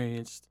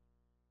experienced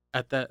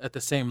at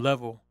the same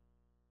level,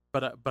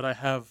 but I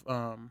have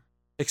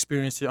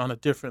experienced it on a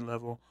different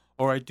level,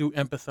 or I do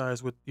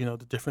empathize with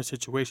the different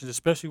situations,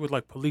 especially with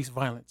like police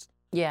violence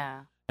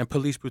Yeah. and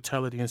police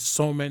brutality, and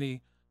so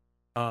many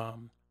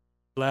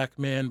Black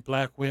men,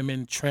 Black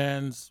women,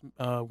 trans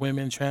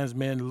women, trans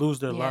men lose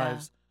their Yeah.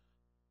 lives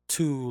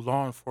to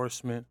law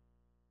enforcement,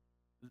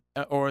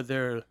 or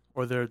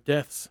their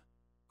deaths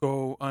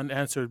go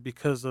unanswered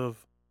because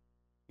of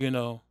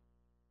the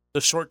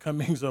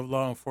shortcomings of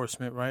law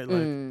enforcement, right?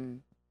 Like,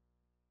 Mm.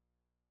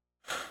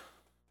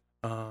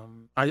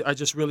 I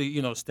just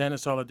really stand in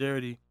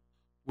solidarity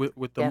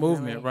with the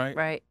movement, Definitely. right?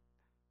 Right.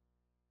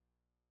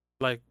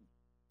 Like,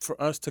 for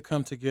us to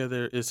come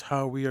together is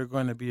how we are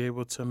going to be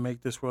able to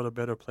make this world a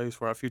better place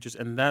for our futures,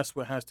 and that's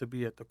what has to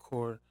be at the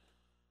core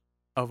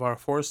of our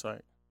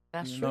foresight.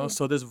 That's true.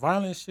 So this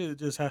violent shit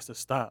just has to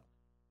stop.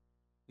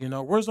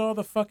 Where's all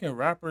the fucking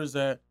rappers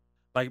that,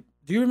 like,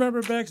 do you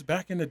remember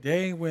back in the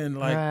day when,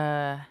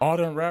 like, all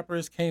them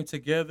rappers came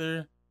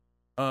together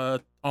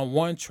on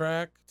one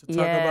track to talk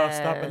about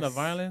stopping the Yes.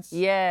 violence?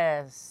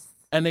 Yes.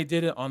 And they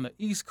did it on the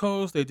East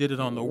Coast, they did it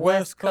on the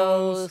West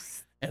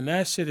Coast, and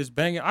that shit is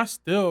banging. I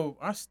still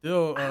play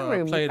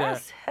that.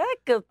 That's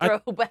heck of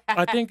throwback.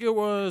 I think it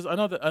was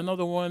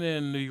another one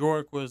in New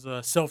York was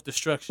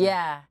Self-Destruction.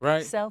 Yeah.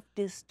 Right?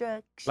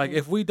 Self-destruction. Like,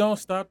 if we don't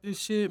stop this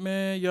shit,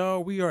 man,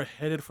 y'all, we are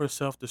headed for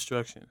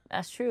self-destruction.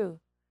 That's true.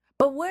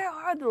 But where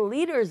are the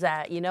leaders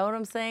at? You know what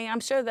I'm saying? I'm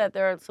sure that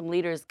there are some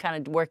leaders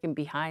kind of working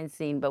behind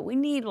scene, but we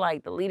need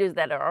like the leaders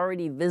that are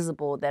already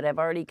visible, that have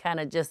already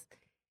kind of just,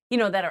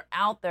 that are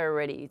out there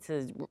already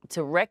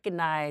to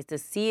recognize, to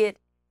see it,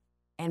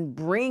 and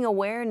bring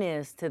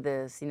awareness to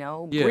this.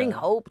 Bring Yeah.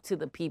 hope to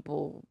the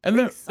people. And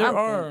bring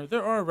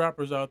there are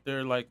rappers out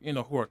there, like,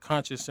 who are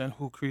conscious and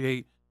who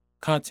create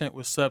content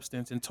with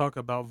substance and talk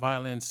about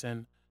violence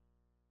and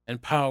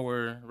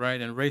power, right,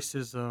 and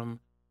racism,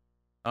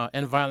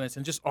 and violence,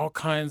 and just all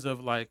kinds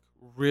of like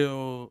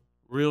real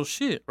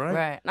shit, right?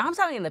 Right. Now I'm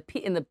talking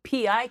in the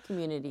PI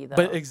community though.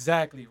 But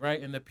exactly, right,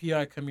 in the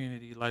PI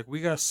community, like,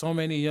 we got so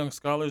many young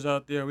scholars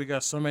out there. We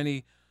got so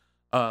many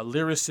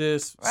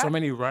lyricists, so Right.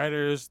 many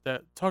writers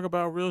that talk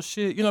about real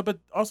shit, but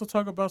also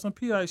talk about some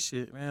PI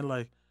shit, man.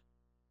 Like,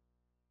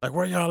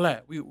 where y'all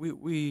at? We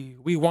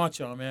want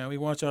y'all, man. We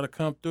want y'all to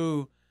come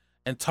through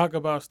and talk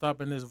about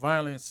stopping this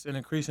violence and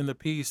increasing the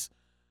peace.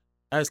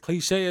 As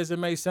cliche as it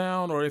may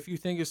sound, or if you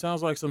think it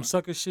sounds like some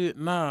sucker shit,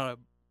 nah,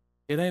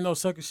 it ain't no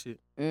sucker shit.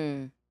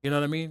 Mm. You know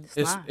what I mean?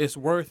 It's not. It's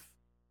worth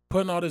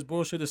putting all this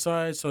bullshit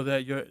aside so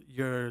that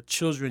your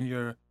children,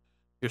 your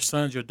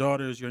sons, your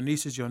daughters, your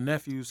nieces, your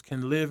nephews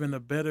can live in a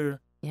better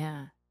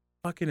Yeah.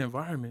 fucking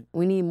environment.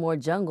 We need more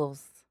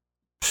jungles.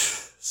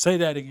 Say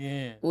that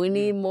again. We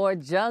need more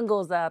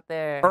jungles out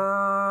there.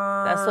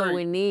 That's what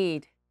we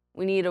need.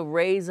 We need to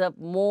raise up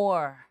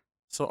more.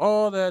 So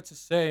all that to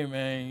say,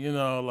 man,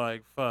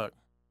 like, fuck.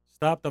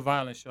 Stop the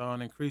violence, y'all,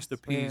 and increase the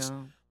peace.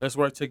 Real. Let's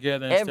work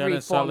together and stand Every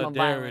in form of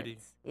solidarity.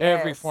 violence.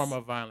 Every Yes. form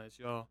of violence,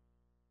 y'all.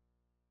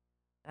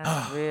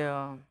 That's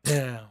real.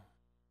 Damn.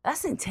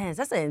 That's intense.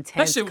 That's an That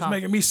intense shit was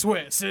making me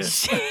sweat,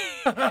 sis.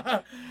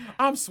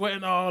 I'm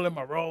sweating all in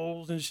my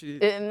rolls and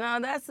shit. No,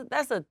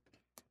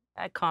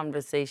 that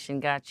conversation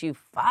got you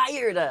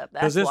fired up.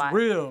 Cause That's it's why.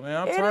 real,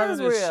 man. I'm It tired of is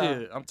this real.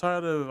 shit. I'm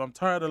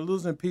tired of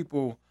losing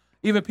people.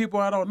 Even people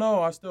I don't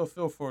know, I still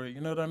feel for it.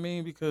 You know what I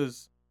mean?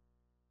 Because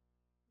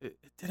it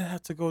didn't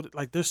have to go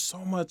like there's so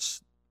much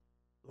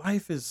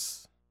life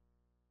is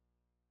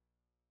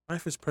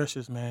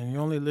precious, man. You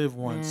only live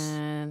once.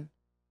 Man.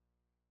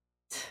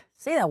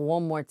 Say that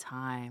one more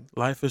time.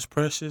 Life is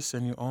precious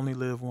and you only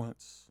live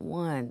once.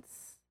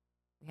 Once.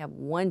 We have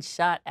one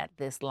shot at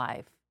this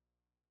life.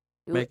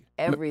 Do Make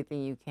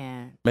everything you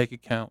can. make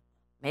it count.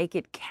 Make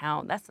it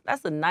count.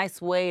 That's a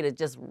nice way to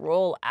just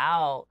roll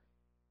out.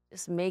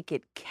 Just make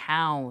it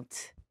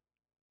count.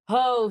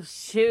 Oh,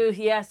 shoot.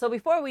 Yeah. So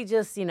before we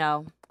just,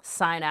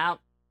 sign out,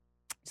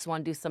 just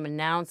want to do some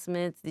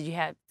announcements. Did you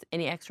have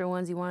any extra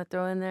ones you want to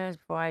throw in there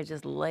before I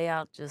just lay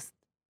out just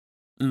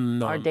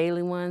No, our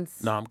daily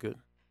ones? no, I'm good.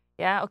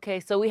 Yeah. Okay.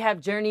 So we have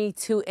Journey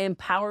to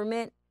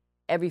Empowerment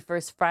every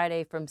first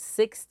Friday from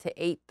 6 to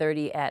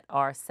 8:30 at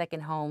our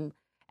second home.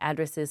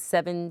 Address is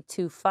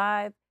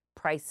 725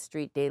 Price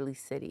Street, Daly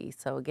City.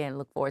 So again,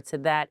 look forward to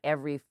that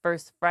every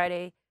first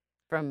Friday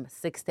from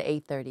 6 to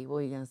 8:30. What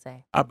were you going to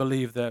say? I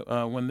believe that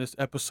when this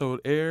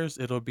episode airs,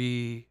 it'll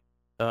be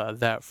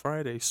that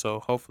Friday. So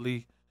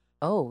hopefully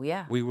Oh,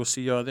 yeah. we will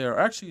see y'all there.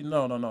 Actually,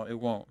 no, it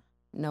won't.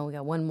 No, we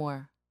got one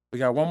more. We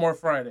got one more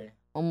Friday.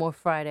 One more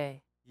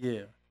Friday.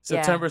 Yeah.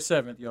 September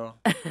 7th, y'all.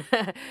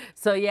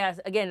 So,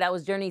 yes, again, that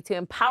was Journey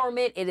to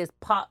Empowerment. It is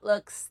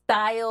potluck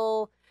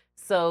style.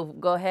 So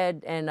go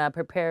ahead and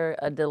prepare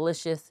a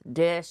delicious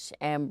dish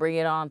and bring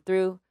it on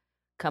through.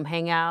 Come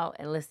hang out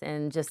and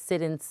listen, just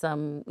sit in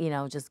some,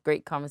 just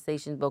great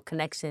conversations, build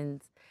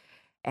connections,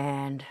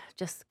 and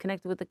just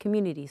connect with the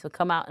community. So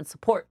come out and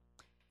support.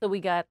 So we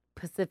got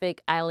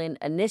Pacific Island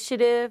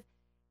Initiative,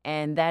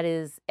 and that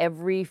is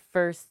every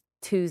first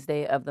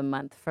Tuesday of the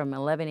month from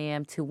 11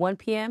 a.m. to 1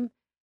 p.m.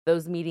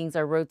 Those meetings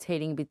are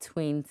rotating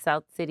between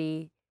South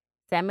City,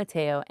 San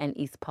Mateo, and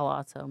East Palo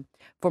Alto.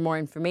 For more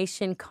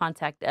information,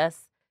 contact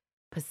us,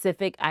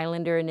 Pacific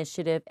Islander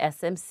Initiative,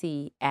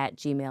 SMC at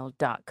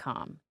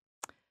gmail.com.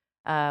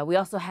 We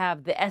also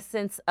have The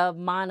Essence of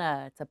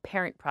Mana. It's a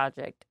parent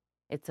project.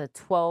 It's a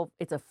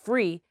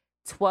free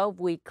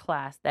 12-week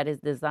class that is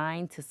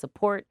designed to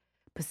support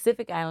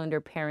Pacific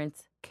Islander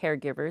parents,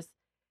 caregivers,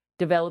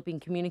 developing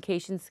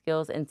communication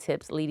skills and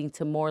tips leading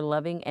to more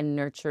loving and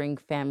nurturing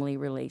family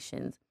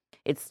relations.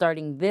 It's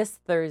starting this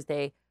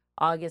Thursday,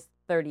 August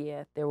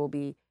 30th. There will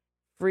be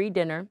free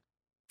dinner.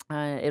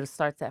 It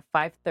starts at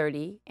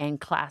 5:30 and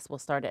class will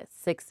start at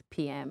 6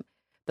 p.m.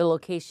 The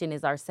location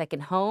is our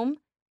second home,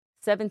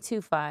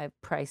 725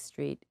 Price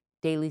Street,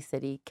 Daly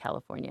City,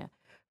 California.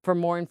 For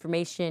more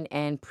information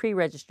and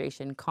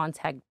pre-registration,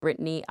 contact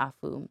Brittany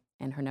Afu,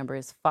 and her number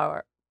is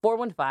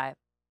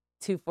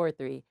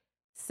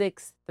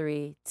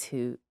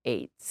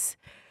 415-243-6328.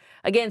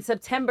 Again,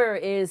 September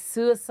is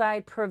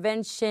Suicide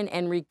Prevention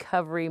and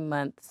Recovery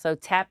Month. So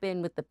tap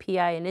in with the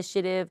PI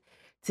Initiative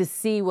to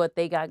see what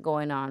they got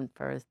going on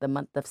for the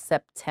month of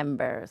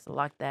September. So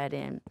lock that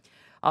in.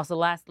 Also,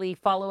 lastly,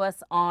 follow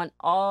us on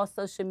all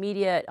social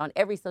media, on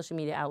every social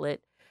media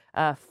outlet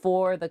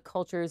for the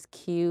Cultures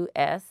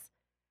QS.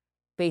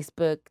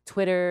 Facebook,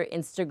 Twitter,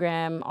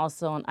 Instagram,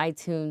 also on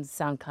iTunes,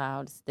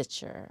 SoundCloud,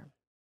 Stitcher.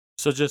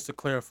 So just to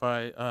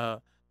clarify,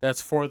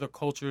 that's For the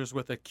Cultures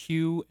with a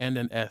Q and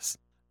an S,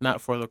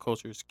 not For the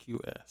Cultures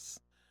QS.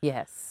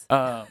 Yes.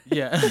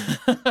 Yeah.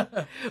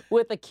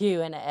 With a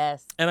Q and an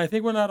S. And I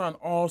think we're not on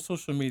all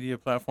social media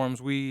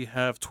platforms. We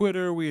have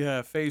Twitter, we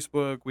have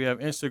Facebook, we have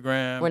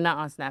Instagram. We're not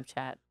on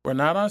Snapchat. We're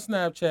not on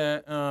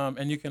Snapchat.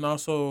 And you can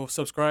also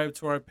subscribe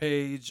to our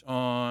page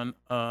on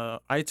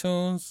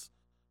iTunes,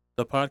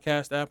 the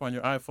podcast app on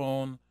your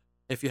iPhone,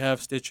 if you have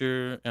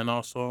Stitcher, and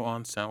also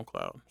on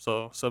SoundCloud.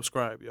 So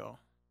subscribe, y'all.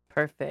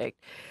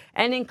 Perfect.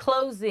 And in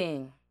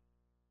closing,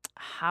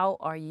 how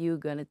are you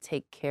going to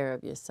take care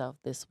of yourself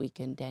this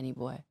weekend, Danny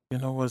boy? You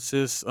know what's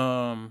this?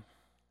 I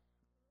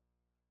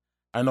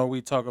know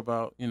we talk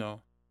about,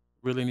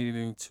 really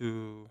needing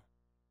to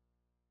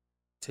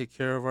take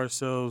care of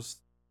ourselves,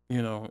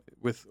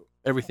 with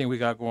everything we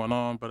got going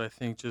on. But I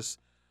think just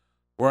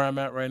where I'm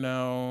at right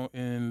now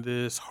in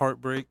this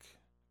heartbreak,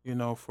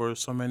 for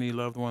so many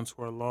loved ones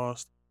who are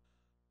lost,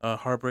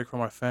 heartbreak for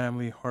my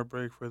family,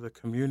 heartbreak for the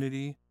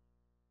community.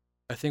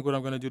 I think what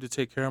I'm going to do to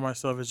take care of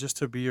myself is just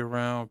to be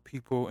around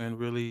people and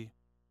really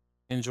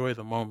enjoy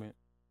the moment,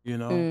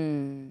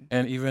 And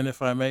even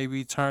if I may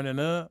be turning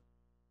up,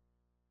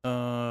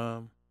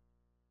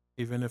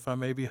 even if I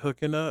may be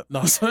hooking up,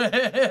 no,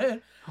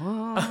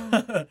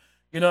 Oh,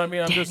 you know what I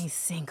mean? Danny's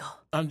single.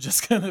 I'm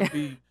just gonna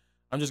be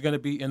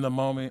in the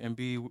moment and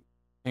be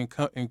in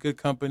good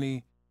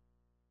company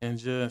and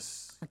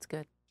That's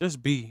good.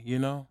 just be,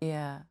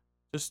 Yeah.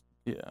 That's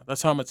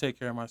how I'm gonna take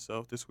care of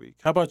myself this week.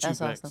 How about you, That's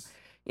Bex? awesome.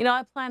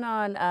 I plan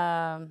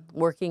on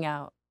working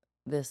out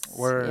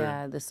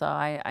So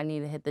I need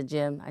to hit the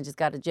gym. I just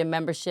got a gym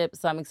membership,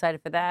 so I'm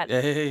excited for that.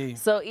 Hey.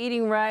 So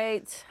eating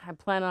right, I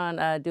plan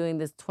on doing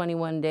this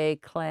 21-day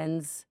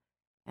cleanse,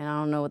 and I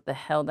don't know what the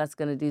hell that's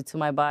gonna do to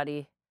my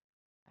body.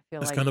 I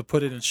feel It's like gonna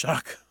put it in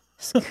shock.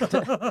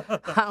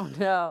 I don't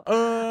know.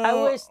 I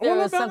wish there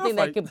was something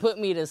that could put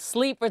me to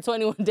sleep for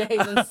 21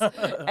 days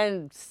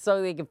and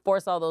so they could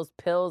force all those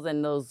pills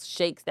and those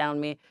shakes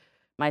down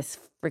my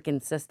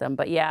freaking system.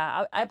 But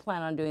yeah, I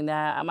plan on doing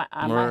that. My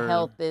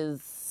health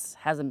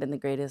hasn't been the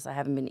greatest. I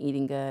haven't been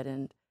eating good,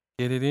 and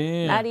Get it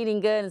in. not eating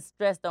good and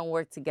stress don't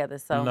work together.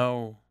 So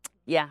No.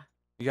 yeah,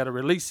 You gotta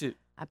release it.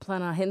 I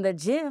plan on hitting the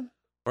gym.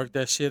 Work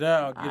that shit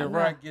out. Get it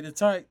right. Get it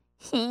tight.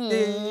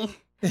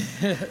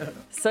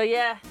 So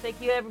yeah, thank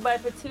you everybody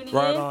for tuning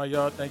Right in. on,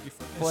 y'all. Thank you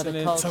for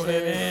listening. the Tune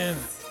in.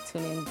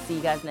 Tune in. See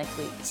you guys next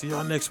week. See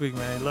y'all next week,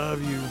 man.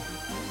 Love you.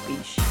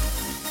 Beesh.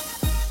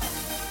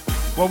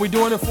 What we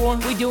doing it for?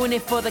 We doing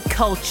it for the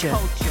culture.